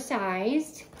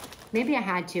oversized. Maybe I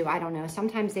had to, I don't know.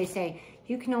 Sometimes they say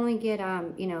you can only get,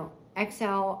 you know,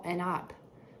 XL and up.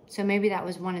 So maybe that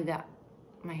was one of the,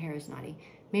 my hair is naughty.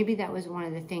 Maybe that was one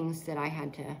of the things that I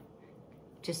had to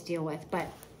just deal with, but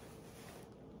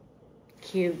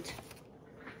cute.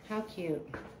 How cute.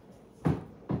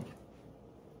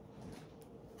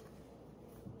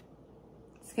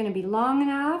 It's gonna be long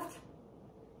enough.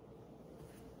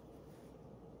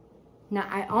 Now,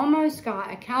 I almost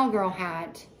got a cowgirl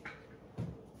hat,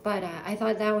 but I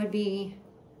thought that would be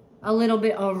a little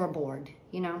bit overboard,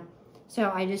 you know? So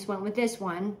I just went with this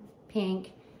one,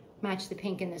 pink, match the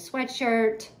pink in the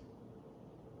sweatshirt,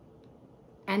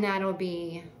 and that'll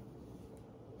be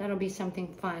something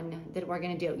fun that we're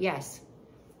gonna do. Yes,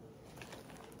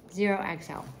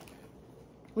 0XL,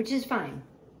 which is fine.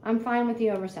 I'm fine with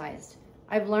the oversized.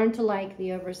 I've learned to like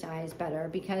the oversized better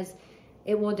because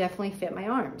it will definitely fit my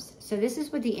arms. So this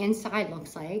is what the inside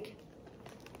looks like.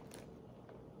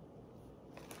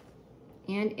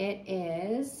 And it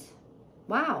is,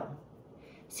 wow.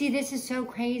 See, this is so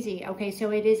crazy. Okay,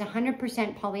 so it is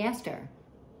 100% polyester.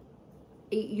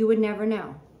 You would never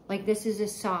know. Like, this is a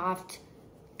soft,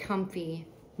 comfy,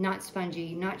 not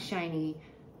spongy, not shiny,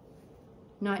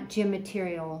 not gym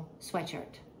material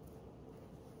sweatshirt.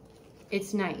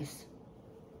 It's nice.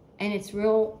 And it's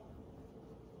real,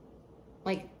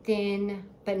 like, thin,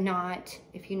 but not,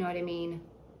 if you know what I mean.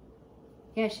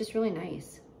 Yeah, it's just really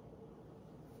nice.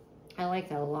 I like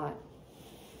that a lot.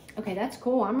 Okay, that's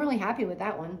cool. I'm really happy with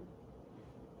that one.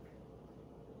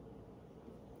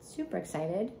 Super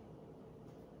excited.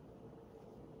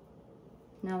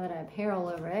 Now that I have hair all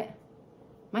over it.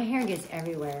 My hair gets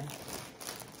everywhere.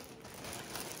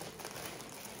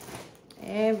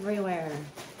 Everywhere.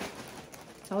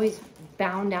 It's always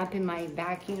bound up in my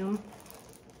vacuum.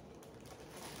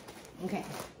 Okay.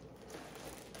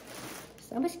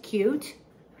 So that was cute.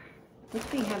 What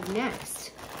do we have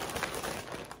next?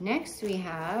 Next we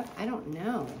have, I don't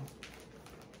know.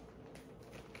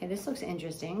 Okay, this looks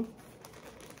interesting.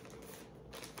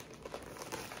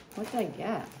 What did I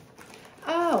get?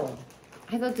 Oh,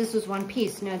 I thought this was one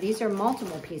piece. No, these are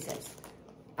multiple pieces.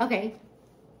 Okay,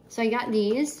 so I got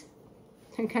these.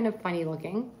 They're kind of funny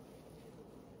looking.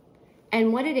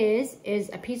 And what it is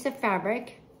a piece of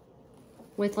fabric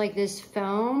with like this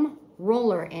foam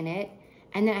roller in it,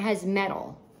 and that has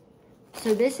metal.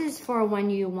 So this is for when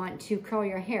you want to curl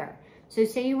your hair. So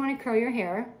say you want to curl your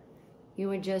hair, you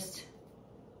would just,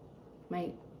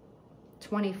 my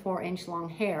 24-inch long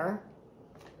hair,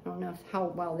 I don't know how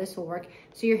well this will work.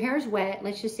 So your hair's wet,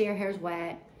 let's just say your hair's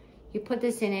wet. You put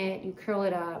this in it, you curl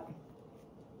it up.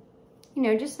 You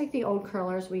know, just like the old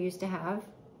curlers we used to have.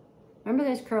 Remember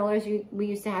those curlers we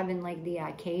used to have in like the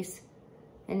case,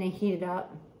 and they heated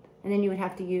up? And then you would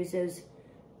have to use those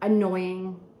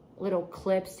annoying little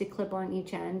clips to clip on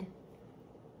each end.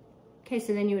 Okay,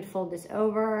 so then you would fold this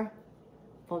over,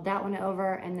 fold that one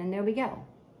over, and then there we go.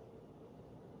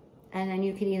 And then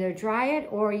you could either dry it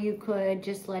or you could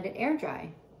just let it air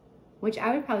dry, which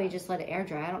I would probably just let it air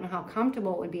dry. I don't know how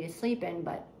comfortable it would be to sleep in,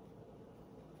 but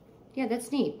yeah,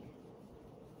 that's neat.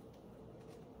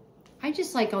 I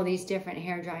just like all these different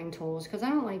hair drying tools because I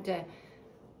don't like to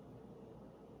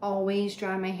always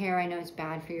dry my hair. I know it's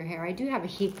bad for your hair. I do have a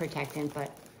heat protectant,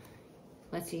 but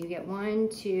let's see, you get 1,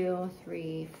 2,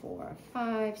 3, 4,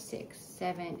 5, 6,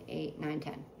 7, 8, 9,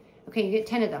 10. Okay, you get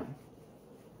 10 of them.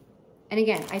 And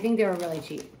again, I think they were really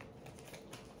cheap.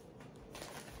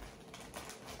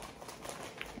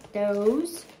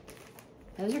 Those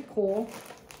are cool.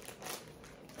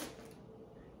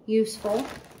 Useful.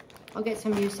 I'll get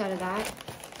some use out of that.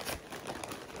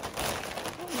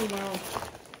 Well,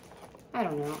 I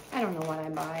don't know. I don't know what I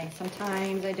buy.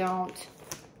 Sometimes I don't.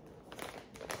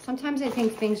 Sometimes I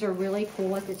think things are really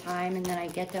cool at the time, and then I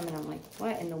get them and I'm like,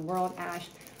 what in the world, Ash?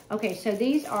 Okay, so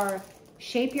these are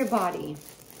Shape Your Body.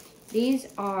 These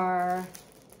are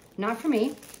not for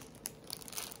me.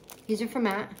 These are for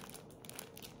Matt.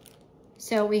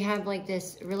 So we have like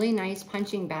this really nice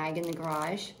punching bag in the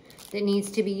garage that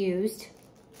needs to be used.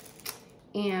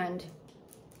 And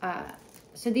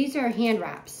so these are hand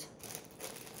wraps.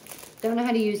 Don't know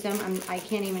how to use them. I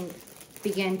can't even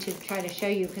begin to try to show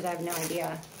you because I have no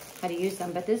idea how to use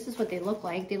them. But this is what they look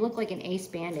like. They look like an ace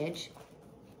bandage.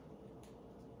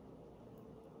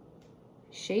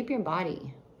 Shape Your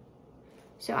Body.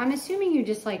 So I'm assuming you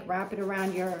just like wrap it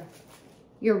around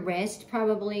your wrist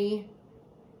probably,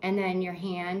 and then your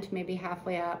hand maybe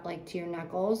halfway up like to your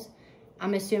knuckles.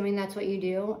 I'm assuming that's what you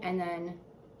do. And then,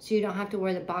 so you don't have to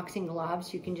wear the boxing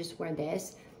gloves, you can just wear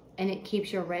this, and it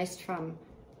keeps your wrist from,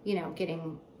 you know,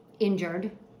 getting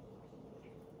injured,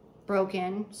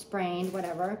 broken, sprained,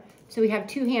 whatever. So we have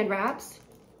 2 hand wraps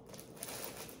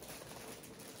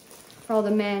for all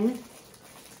the men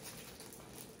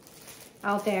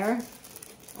out there,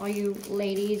 all you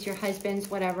ladies, your husbands,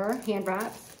 whatever, hand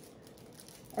wraps.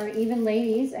 Or even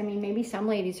ladies, I mean, maybe some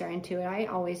ladies are into it. I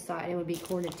always thought it would be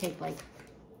cool to take like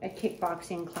a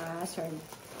kickboxing class or,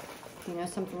 you know,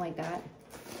 something like that.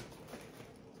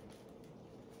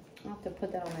 I'll have to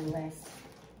put that on my list.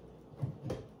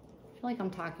 I feel like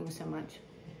I'm talking so much.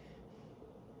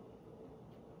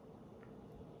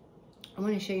 I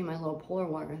want to show you my little polar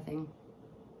water thing.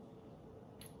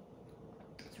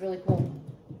 It's really cool.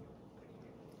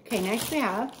 Okay, next we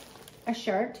have a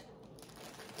shirt.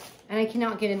 And I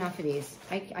cannot get enough of these.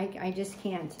 I just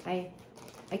can't.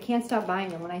 I can't stop buying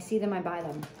them. When I see them, I buy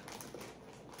them.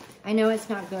 I know it's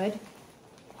not good.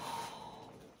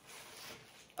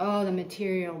 Oh, the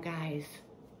material, guys.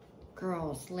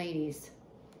 Girls, ladies,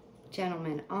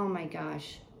 gentlemen. Oh my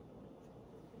gosh.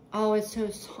 Oh, it's so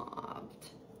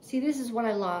soft. See, this is what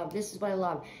I love. This is what I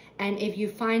love. And if you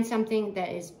find something that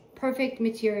is perfect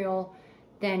material,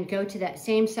 then go to that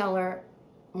same seller.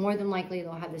 More than likely,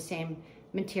 they'll have the same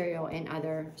material in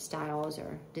other styles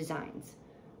or designs.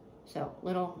 So,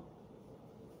 little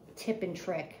tip and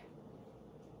trick.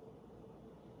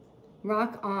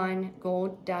 Rock On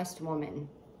Gold Dust Woman.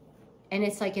 And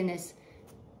it's like in this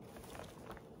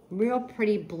real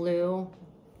pretty blue.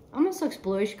 Almost looks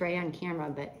bluish gray on camera,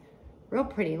 but real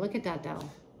pretty. Look at that though.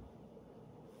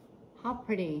 How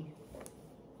pretty.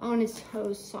 Oh, and it's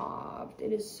so soft.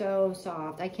 It is so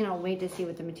soft. I cannot wait to see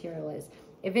what the material is.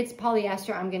 If it's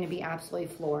polyester, I'm going to be absolutely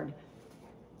floored.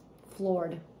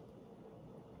 Floored.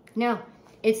 Now,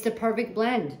 it's the perfect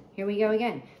blend. Here we go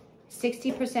again.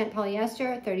 60%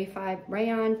 polyester, 35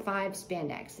 rayon, 5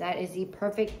 spandex. That is the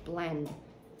perfect blend.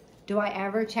 Do I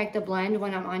ever check the blend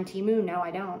when I'm on TEMU? No, I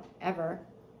don't, ever.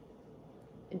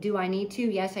 Do I need to?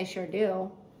 Yes, I sure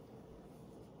do.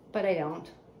 But I don't.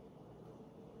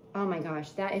 Oh my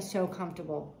gosh, that is so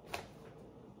comfortable.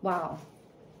 Wow.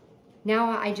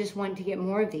 Now I just want to get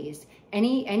more of these.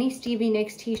 Any Stevie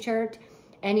Nicks t-shirt,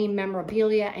 any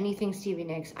memorabilia, anything Stevie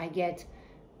Nicks, I get,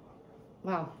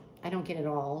 well, I don't get it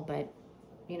all, but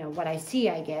you know, what I see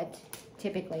I get,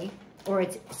 typically. Or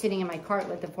it's sitting in my cart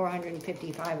with the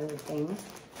 455 of the things.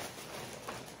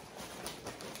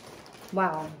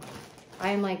 Wow.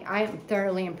 I am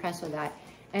thoroughly impressed with that.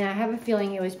 And I have a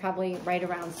feeling it was probably right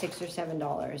around $6 or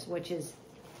 $7, which is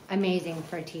amazing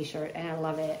for a t-shirt, and I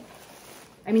love it.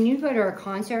 I mean, you go to a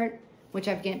concert, which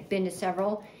I've been to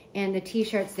several, and the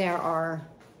t-shirts there are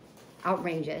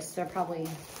outrageous. They're probably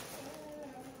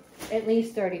at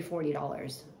least $30,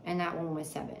 $40, and that one was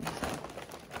 $7. So,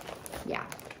 yeah,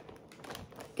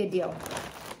 good deal.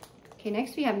 Okay,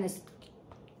 next we have this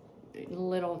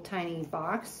little tiny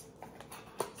box.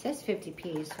 It says 50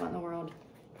 piece. What in the world?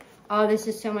 Oh, this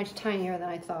is so much tinier than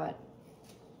I thought.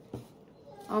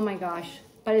 Oh my gosh.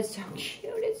 But it's so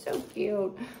cute. It's so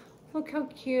cute. Look how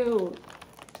cute.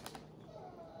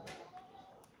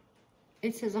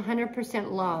 It says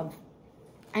 100% love.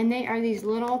 And they are these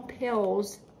little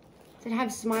pills that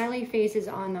have smiley faces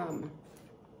on them.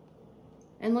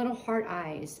 And little heart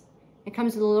eyes. It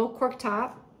comes with a little cork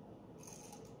top.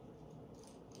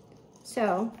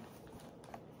 So,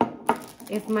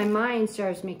 if my mind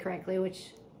serves me correctly,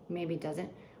 which maybe it doesn't.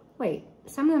 Wait,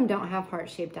 some of them don't have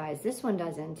heart-shaped eyes. This one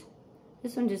doesn't.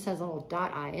 This one just has little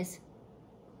dot eyes.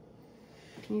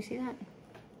 Can you see that?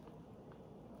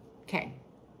 Okay.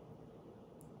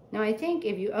 Now I think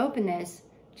if you open this,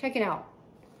 check it out.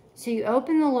 So you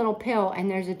open the little pill and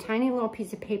there's a tiny little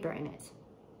piece of paper in it.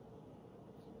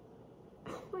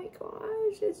 Oh my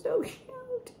gosh, it's so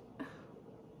cute.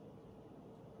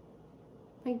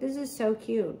 Like, this is so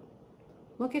cute.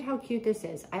 Look at how cute this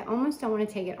is. I almost don't want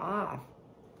to take it off.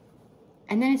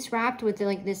 And then it's wrapped with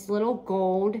like this little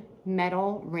gold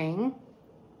metal ring.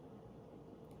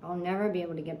 I'll never be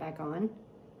able to get back on.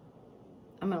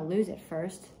 I'm going to lose it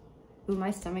first. Ooh,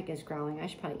 my stomach is growling. I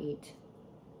should probably eat.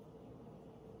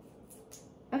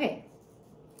 Okay.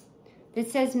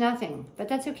 It says nothing, but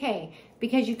that's okay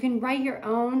because you can write your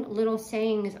own little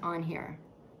sayings on here.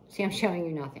 See, I'm showing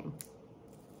you nothing.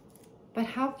 But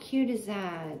how cute is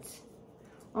that?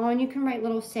 Oh, and you can write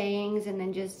little sayings and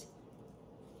then just,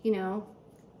 you know,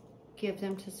 give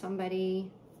them to somebody.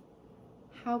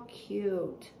 How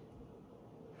cute.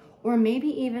 Or maybe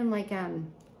even like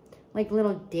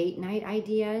little date night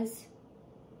ideas.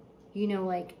 You know,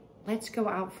 like, let's go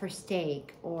out for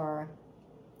steak or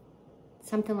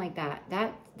something like that.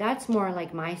 That's more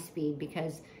like my speed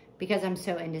because I'm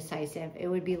so indecisive. It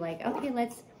would be like, okay,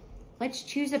 let's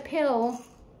choose a pill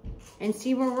and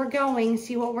see where we're going,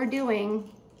 see what we're doing.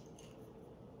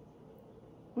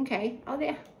 Okay. Oh,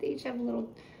 they each have little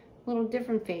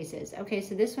different faces. Okay,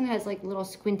 so this one has like little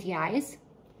squinty eyes.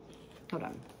 Hold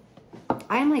on.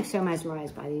 I am like so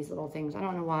mesmerized by these little things. I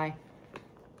don't know why.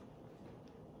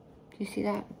 Do you see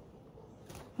that?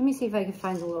 Let me see if I can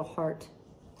find the little heart.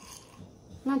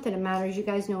 Not that it matters. You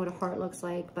guys know what a heart looks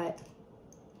like, but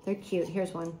they're cute.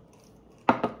 Here's one.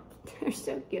 They're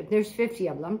so cute. There's 50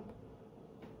 of them.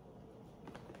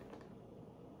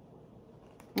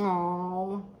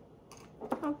 Aww.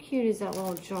 How cute is that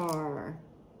little jar?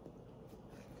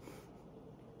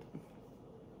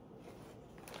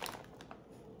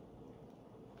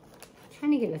 I'm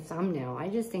trying to get a thumbnail. I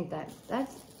just think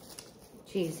that's,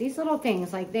 geez, these little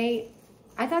things, like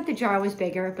I thought the jar was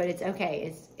bigger, but it's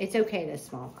okay. It's okay this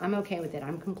small. I'm okay with it.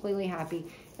 I'm completely happy.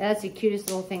 That's the cutest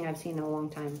little thing I've seen in a long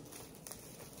time.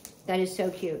 That is so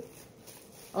cute.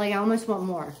 Like, I almost want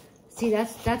more. See,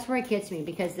 that's where it gets me,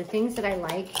 because the things that I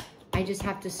like, I just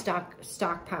have to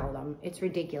stockpile them. It's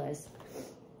ridiculous.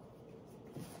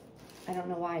 I don't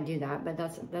know why I do that, but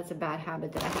that's a bad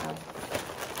habit that I have.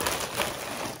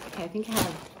 Okay, I think I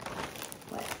have,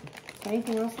 what? Is there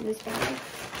anything else in this bag?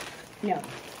 No.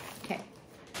 Okay.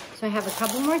 So I have a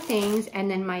couple more things, and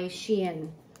then my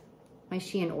Shein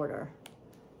order.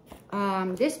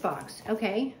 This box.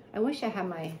 Okay. I wish I had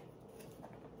my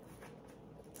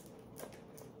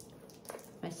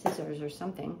scissors or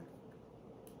something.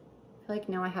 I feel like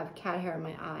now I have cat hair in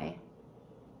my eye.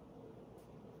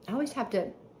 I always have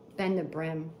to bend the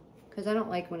brim because I don't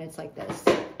like when it's like this.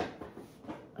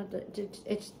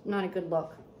 It's not a good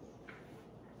look.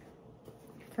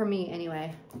 For me,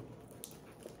 anyway.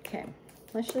 Okay,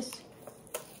 let's just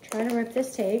try to rip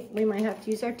this tape. We might have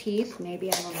to use our teeth,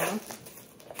 maybe, I don't know.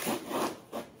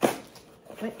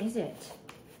 What is it?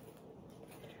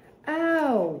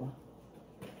 Oh.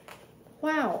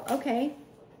 Wow, okay.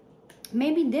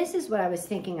 Maybe this is what I was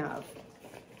thinking of.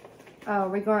 Oh,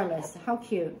 regardless, how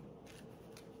cute.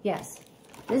 Yes,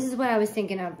 this is what I was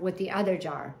thinking of with the other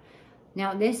jar.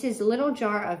 Now, this is a little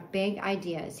jar of big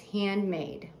ideas,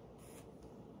 handmade.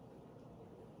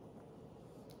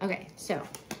 Okay, so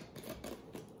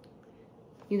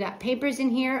you got papers in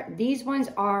here. These ones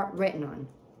are written on.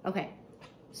 Okay,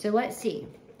 so let's see.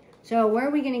 So where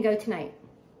are we gonna go tonight?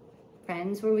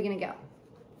 Friends, where are we gonna go?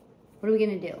 What are we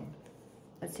gonna do?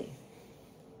 Let's see.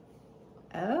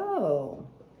 Oh,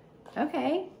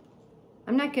 okay.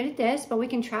 I'm not good at this, but we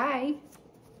can try.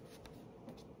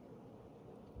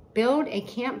 Build a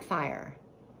campfire.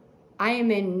 I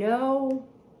am in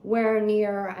nowhere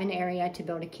near an area to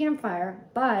build a campfire,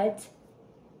 but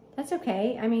that's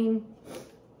okay. I mean,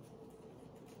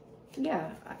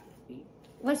 yeah,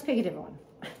 let's pick a different one.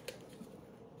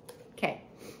 Okay.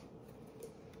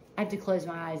 I have to close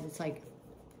my eyes. It's like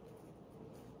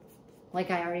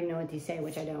I already know what these say,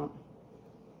 which I don't.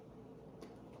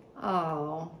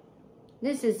 Oh,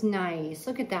 this is nice.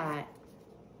 Look at that.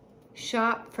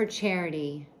 Shop for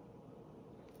charity.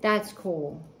 That's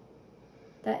cool.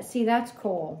 See, that's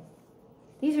cool.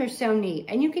 These are so neat.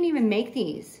 And you can even make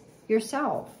these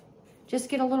yourself. Just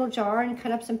get a little jar and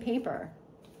cut up some paper.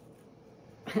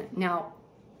 Now,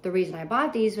 the reason I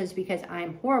bought these was because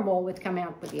I'm horrible with coming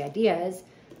up with the ideas.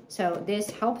 So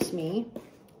this helps me.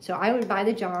 So I would buy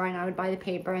the jar and I would buy the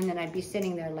paper, and then I'd be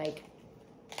sitting there like,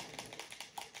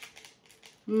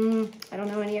 I don't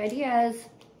know any ideas.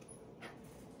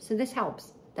 So this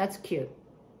helps. That's cute.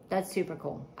 That's super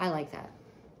cool. I like that.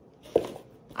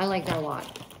 I like that a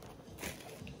lot.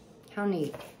 How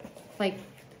neat. Like,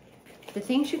 the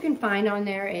things you can find on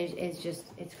there is just,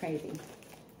 it's crazy.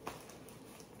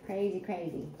 Crazy,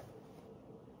 crazy.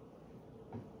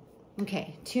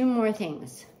 Okay, 2 more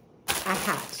things. A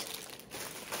hat.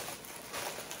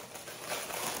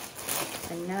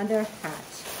 Another hat.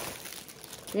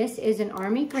 This is an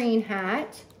army green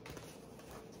hat.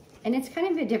 And it's kind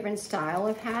of a different style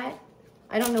of hat.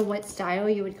 I don't know what style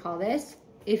you would call this.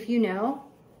 If you know,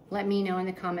 let me know in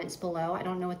the comments below. I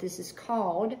don't know what this is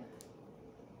called.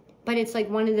 But it's like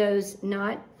one of those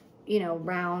not, you know,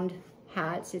 round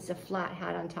hats. It's a flat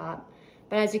hat on top.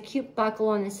 But it has a cute buckle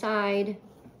on the side.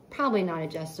 Probably not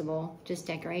adjustable, just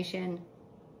decoration.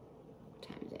 What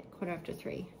time is it?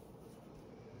 3:15.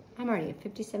 I'm already at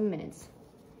 57 minutes.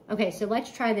 Okay, so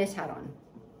let's try this hat on.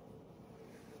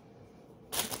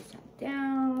 Put this hat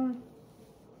down.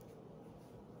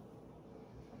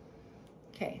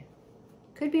 Okay,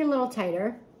 could be a little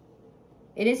tighter.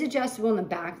 It is adjustable in the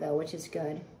back though, which is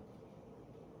good.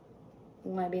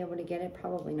 Will I be able to get it?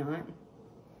 Probably not.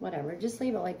 Whatever, just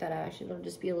leave it like that, Ash. It'll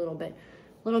just be a little bit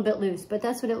loose, but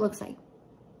that's what it looks like.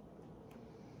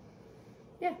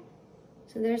 Yeah,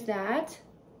 so there's that.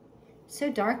 So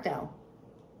dark though.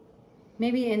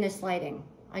 Maybe in this lighting.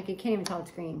 Like, I can't even tell it's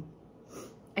green.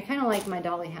 I kind of like my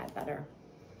dolly hat better.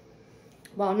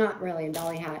 Well, not really a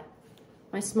dolly hat.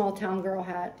 My small town girl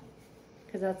hat.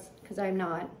 Because I'm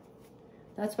not.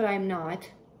 That's what I'm not.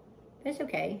 It's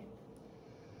okay.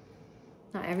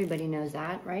 Not everybody knows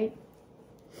that, right?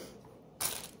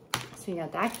 So you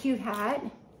got that cute hat.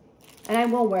 And I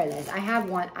will wear this. I have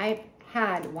one. I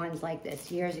had ones like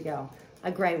this years ago.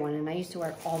 A gray one. And I used to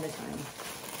wear it all the time.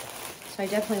 So I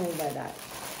definitely will wear that.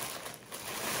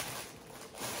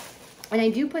 And I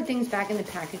do put things back in the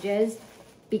packages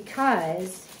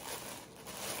because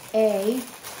A,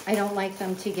 I don't like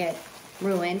them to get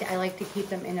ruined. I like to keep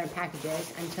them in their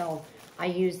packages until I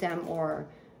use them or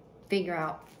figure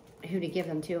out who to give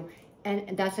them to.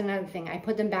 And that's another thing. I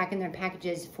put them back in their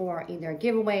packages for either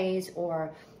giveaways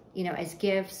or, you know, as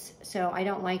gifts. So I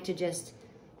don't like to just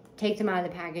take them out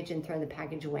of the package and throw the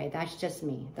package away. That's just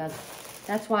me.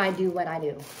 That's why I do what I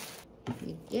do.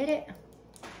 You get it?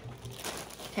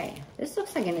 Okay, this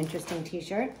looks like an interesting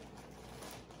t-shirt.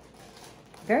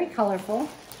 Very colorful.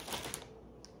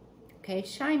 Okay,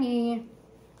 it's shiny.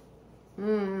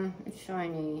 It's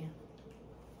shiny.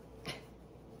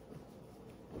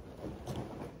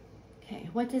 Okay,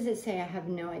 what does it say? I have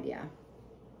no idea.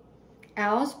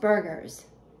 Al's Burgers.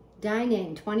 Dine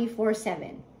in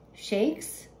 24/7.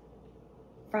 Shakes,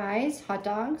 fries, hot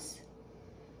dogs,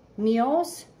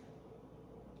 meals,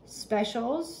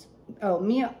 specials. Oh,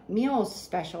 meals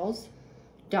specials.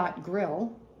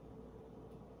 .grill.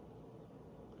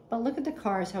 But look at the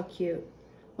cars, how cute.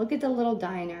 Look at the little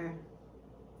diner.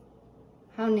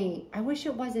 How neat. I wish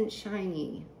it wasn't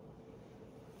shiny.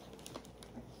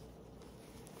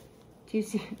 Do you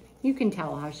see? You can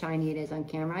tell how shiny it is on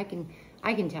camera.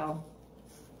 I can tell.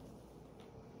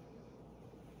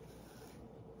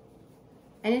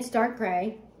 And it's dark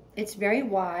gray. It's very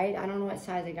wide. I don't know what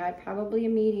size I got. Probably a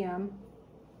medium.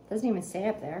 Doesn't even say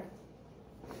up there.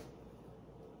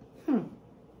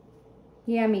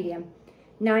 Yeah, medium.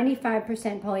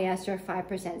 95% polyester,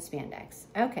 5% spandex.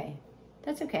 Okay,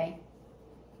 that's okay.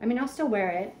 I mean, I'll still wear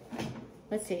it.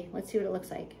 Let's see what it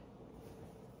looks like.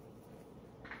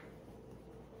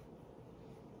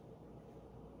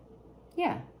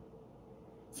 Yeah.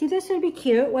 See, this would be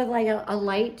cute with like a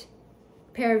light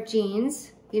pair of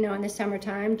jeans, you know, in the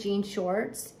summertime, jean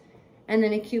shorts, and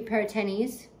then a cute pair of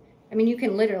tennies. I mean, you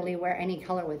can literally wear any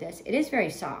color with this. It is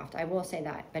very soft, I will say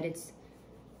that, but it's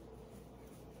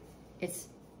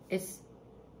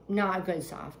not good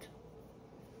soft.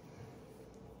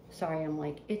 Sorry, I'm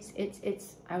like,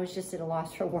 I was just at a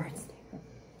loss for words there.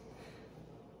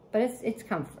 But it's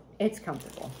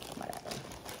comfortable, whatever.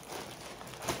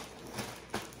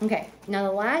 Okay, now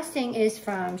the last thing is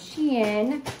from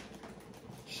Shein,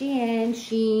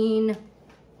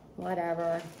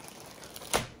 whatever.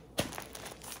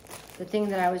 The thing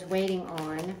that I was waiting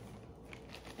on.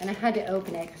 And I had to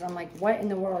open it because I'm like, what in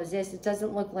the world is this? It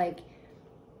doesn't look like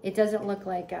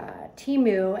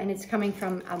TEMU, and it's coming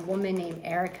from a woman named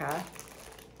Erica,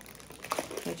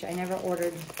 which I never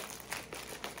ordered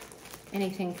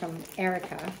anything from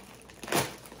Erica.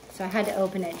 So I had to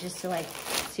open it just to like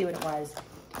see what it was.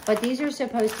 But these are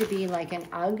supposed to be like an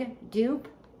UGG dupe.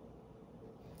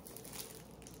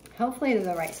 Hopefully they're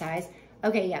the right size.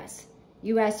 Okay, yes.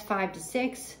 US 5 to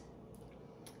 6,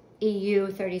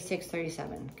 EU 36,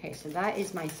 37. Okay, so that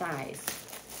is my size.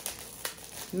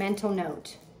 Mental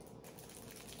note.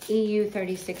 EU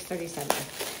 36, 37.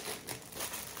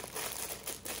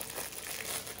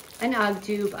 An UGG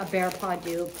dupe, a bear paw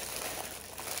dupe.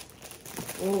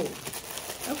 Ooh,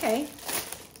 okay.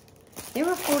 They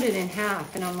were folded in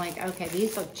half, and I'm like, okay,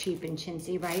 these look cheap and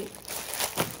chintzy, right?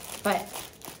 But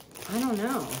I don't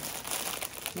know.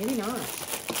 Maybe not.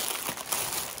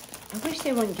 I wish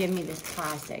they wouldn't give me this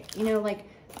plastic. You know, like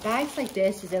bags like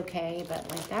this is okay, but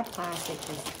like that plastic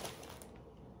just,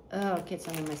 oh, it gets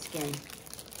under my skin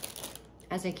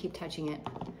as I keep touching it.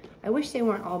 I wish they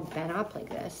weren't all bent up like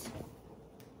this.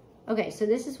 Okay, so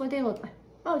this is what they look like.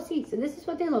 Oh, see, so this is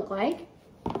what they look like.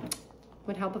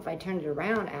 Would help if I turned it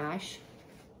around, Ash.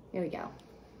 There we go.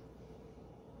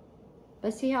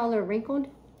 But see how they're wrinkled?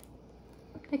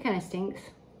 That kind of stinks.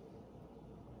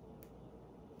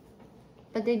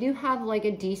 But they do have like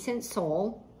a decent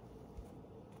sole.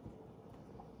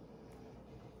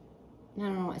 I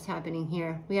don't know what's happening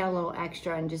here. We got a little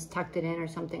extra and just tucked it in or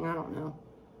something. I don't know.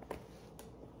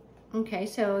 Okay,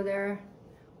 so they're,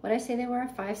 what'd I say they were?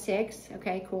 5'6".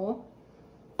 Okay, cool.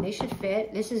 They should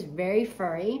fit. This is very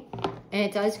furry. And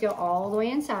it does go all the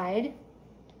way inside.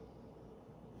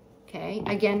 Okay,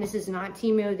 again, this is not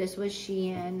TEMU. This was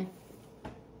Shein.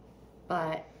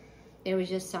 But it was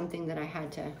just something that I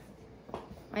had to,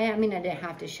 I mean, I didn't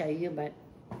have to show you, but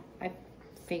I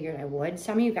figured I would.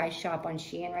 Some of you guys shop on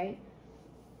Shein, right?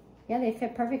 Yeah, they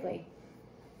fit perfectly.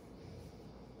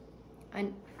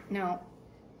 And now,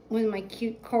 with my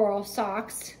cute coral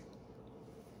socks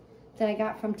that I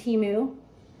got from TEMU,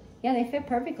 yeah, they fit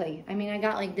perfectly. I mean, I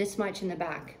got like this much in the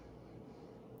back.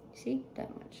 See, that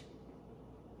much.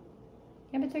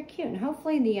 Yeah, but they're cute. And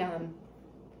hopefully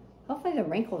the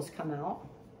wrinkles come out.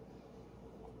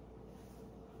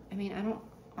 I mean,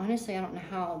 honestly, I don't know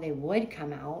how they would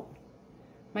come out.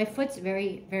 My foot's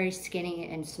very, very skinny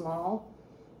and small.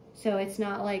 So it's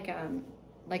not like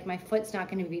my foot's not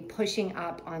going to be pushing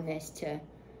up on this to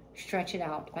stretch it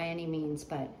out by any means.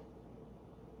 But,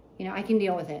 you know, I can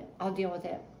deal with it. I'll deal with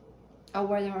it. I'll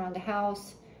wear them around the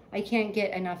house. I can't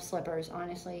get enough slippers,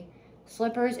 honestly.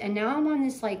 Slippers, and now I'm on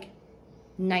this like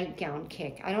nightgown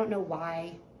kick. I don't know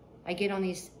why I get on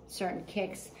these certain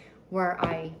kicks where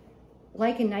I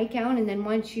like a nightgown, and then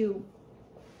once you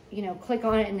know, click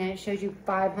on it, and then it shows you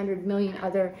 500 million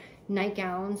other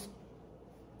nightgowns.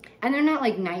 And they're not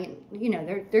like night, you know,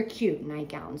 they're cute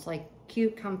nightgowns, like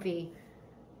cute, comfy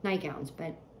nightgowns,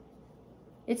 but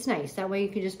it's nice. That way you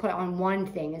can just put it on one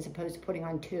thing as opposed to putting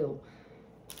on two.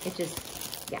 It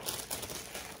just, yeah.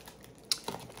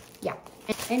 Yeah.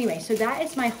 Anyway, so that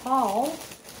is my haul.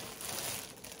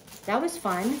 That was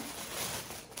fun.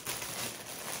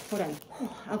 Hold on.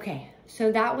 Okay,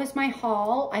 so that was my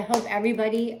haul. I hope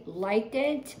everybody liked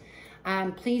it.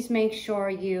 Please make sure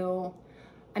you,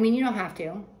 I mean, you don't have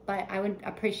to, but I would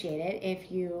appreciate it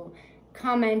if you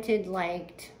commented,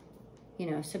 liked, you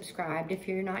know, subscribed if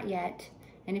you're not yet.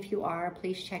 And if you are,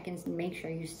 please check and make sure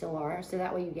you still are, so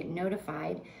that way you get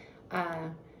notified.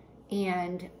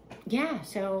 And yeah,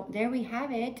 so there we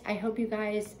have it. I hope you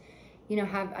guys, you know,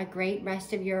 have a great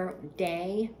rest of your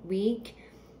day, week.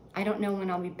 I don't know when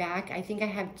I'll be back. I think I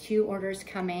have 2 orders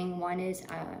coming. One is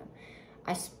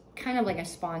a kind of like a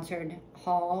sponsored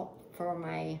haul for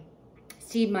my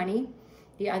seed money.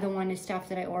 The other one is stuff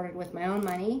that I ordered with my own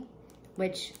money,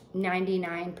 which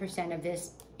 99% of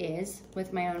this is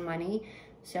with my own money.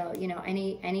 So, you know,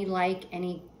 any like,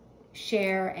 any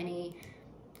share, any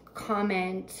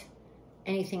comment,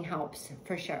 anything helps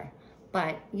for sure.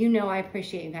 But you know, I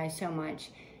appreciate you guys so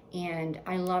much, and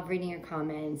I love reading your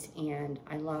comments, and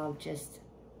I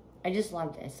just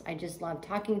love this. I just love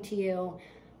talking to you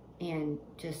and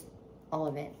just all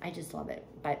of it. I just love it.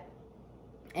 But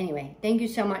anyway, thank you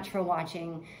so much for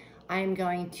watching. I'm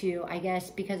going to, I guess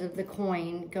because of the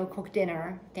coin, go cook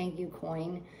dinner. Thank you,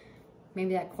 coin.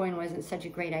 Maybe that coin wasn't such a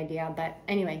great idea, but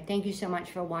anyway, thank you so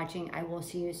much for watching. I will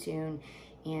see you soon,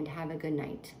 and have a good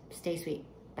night. Stay sweet.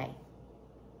 Bye.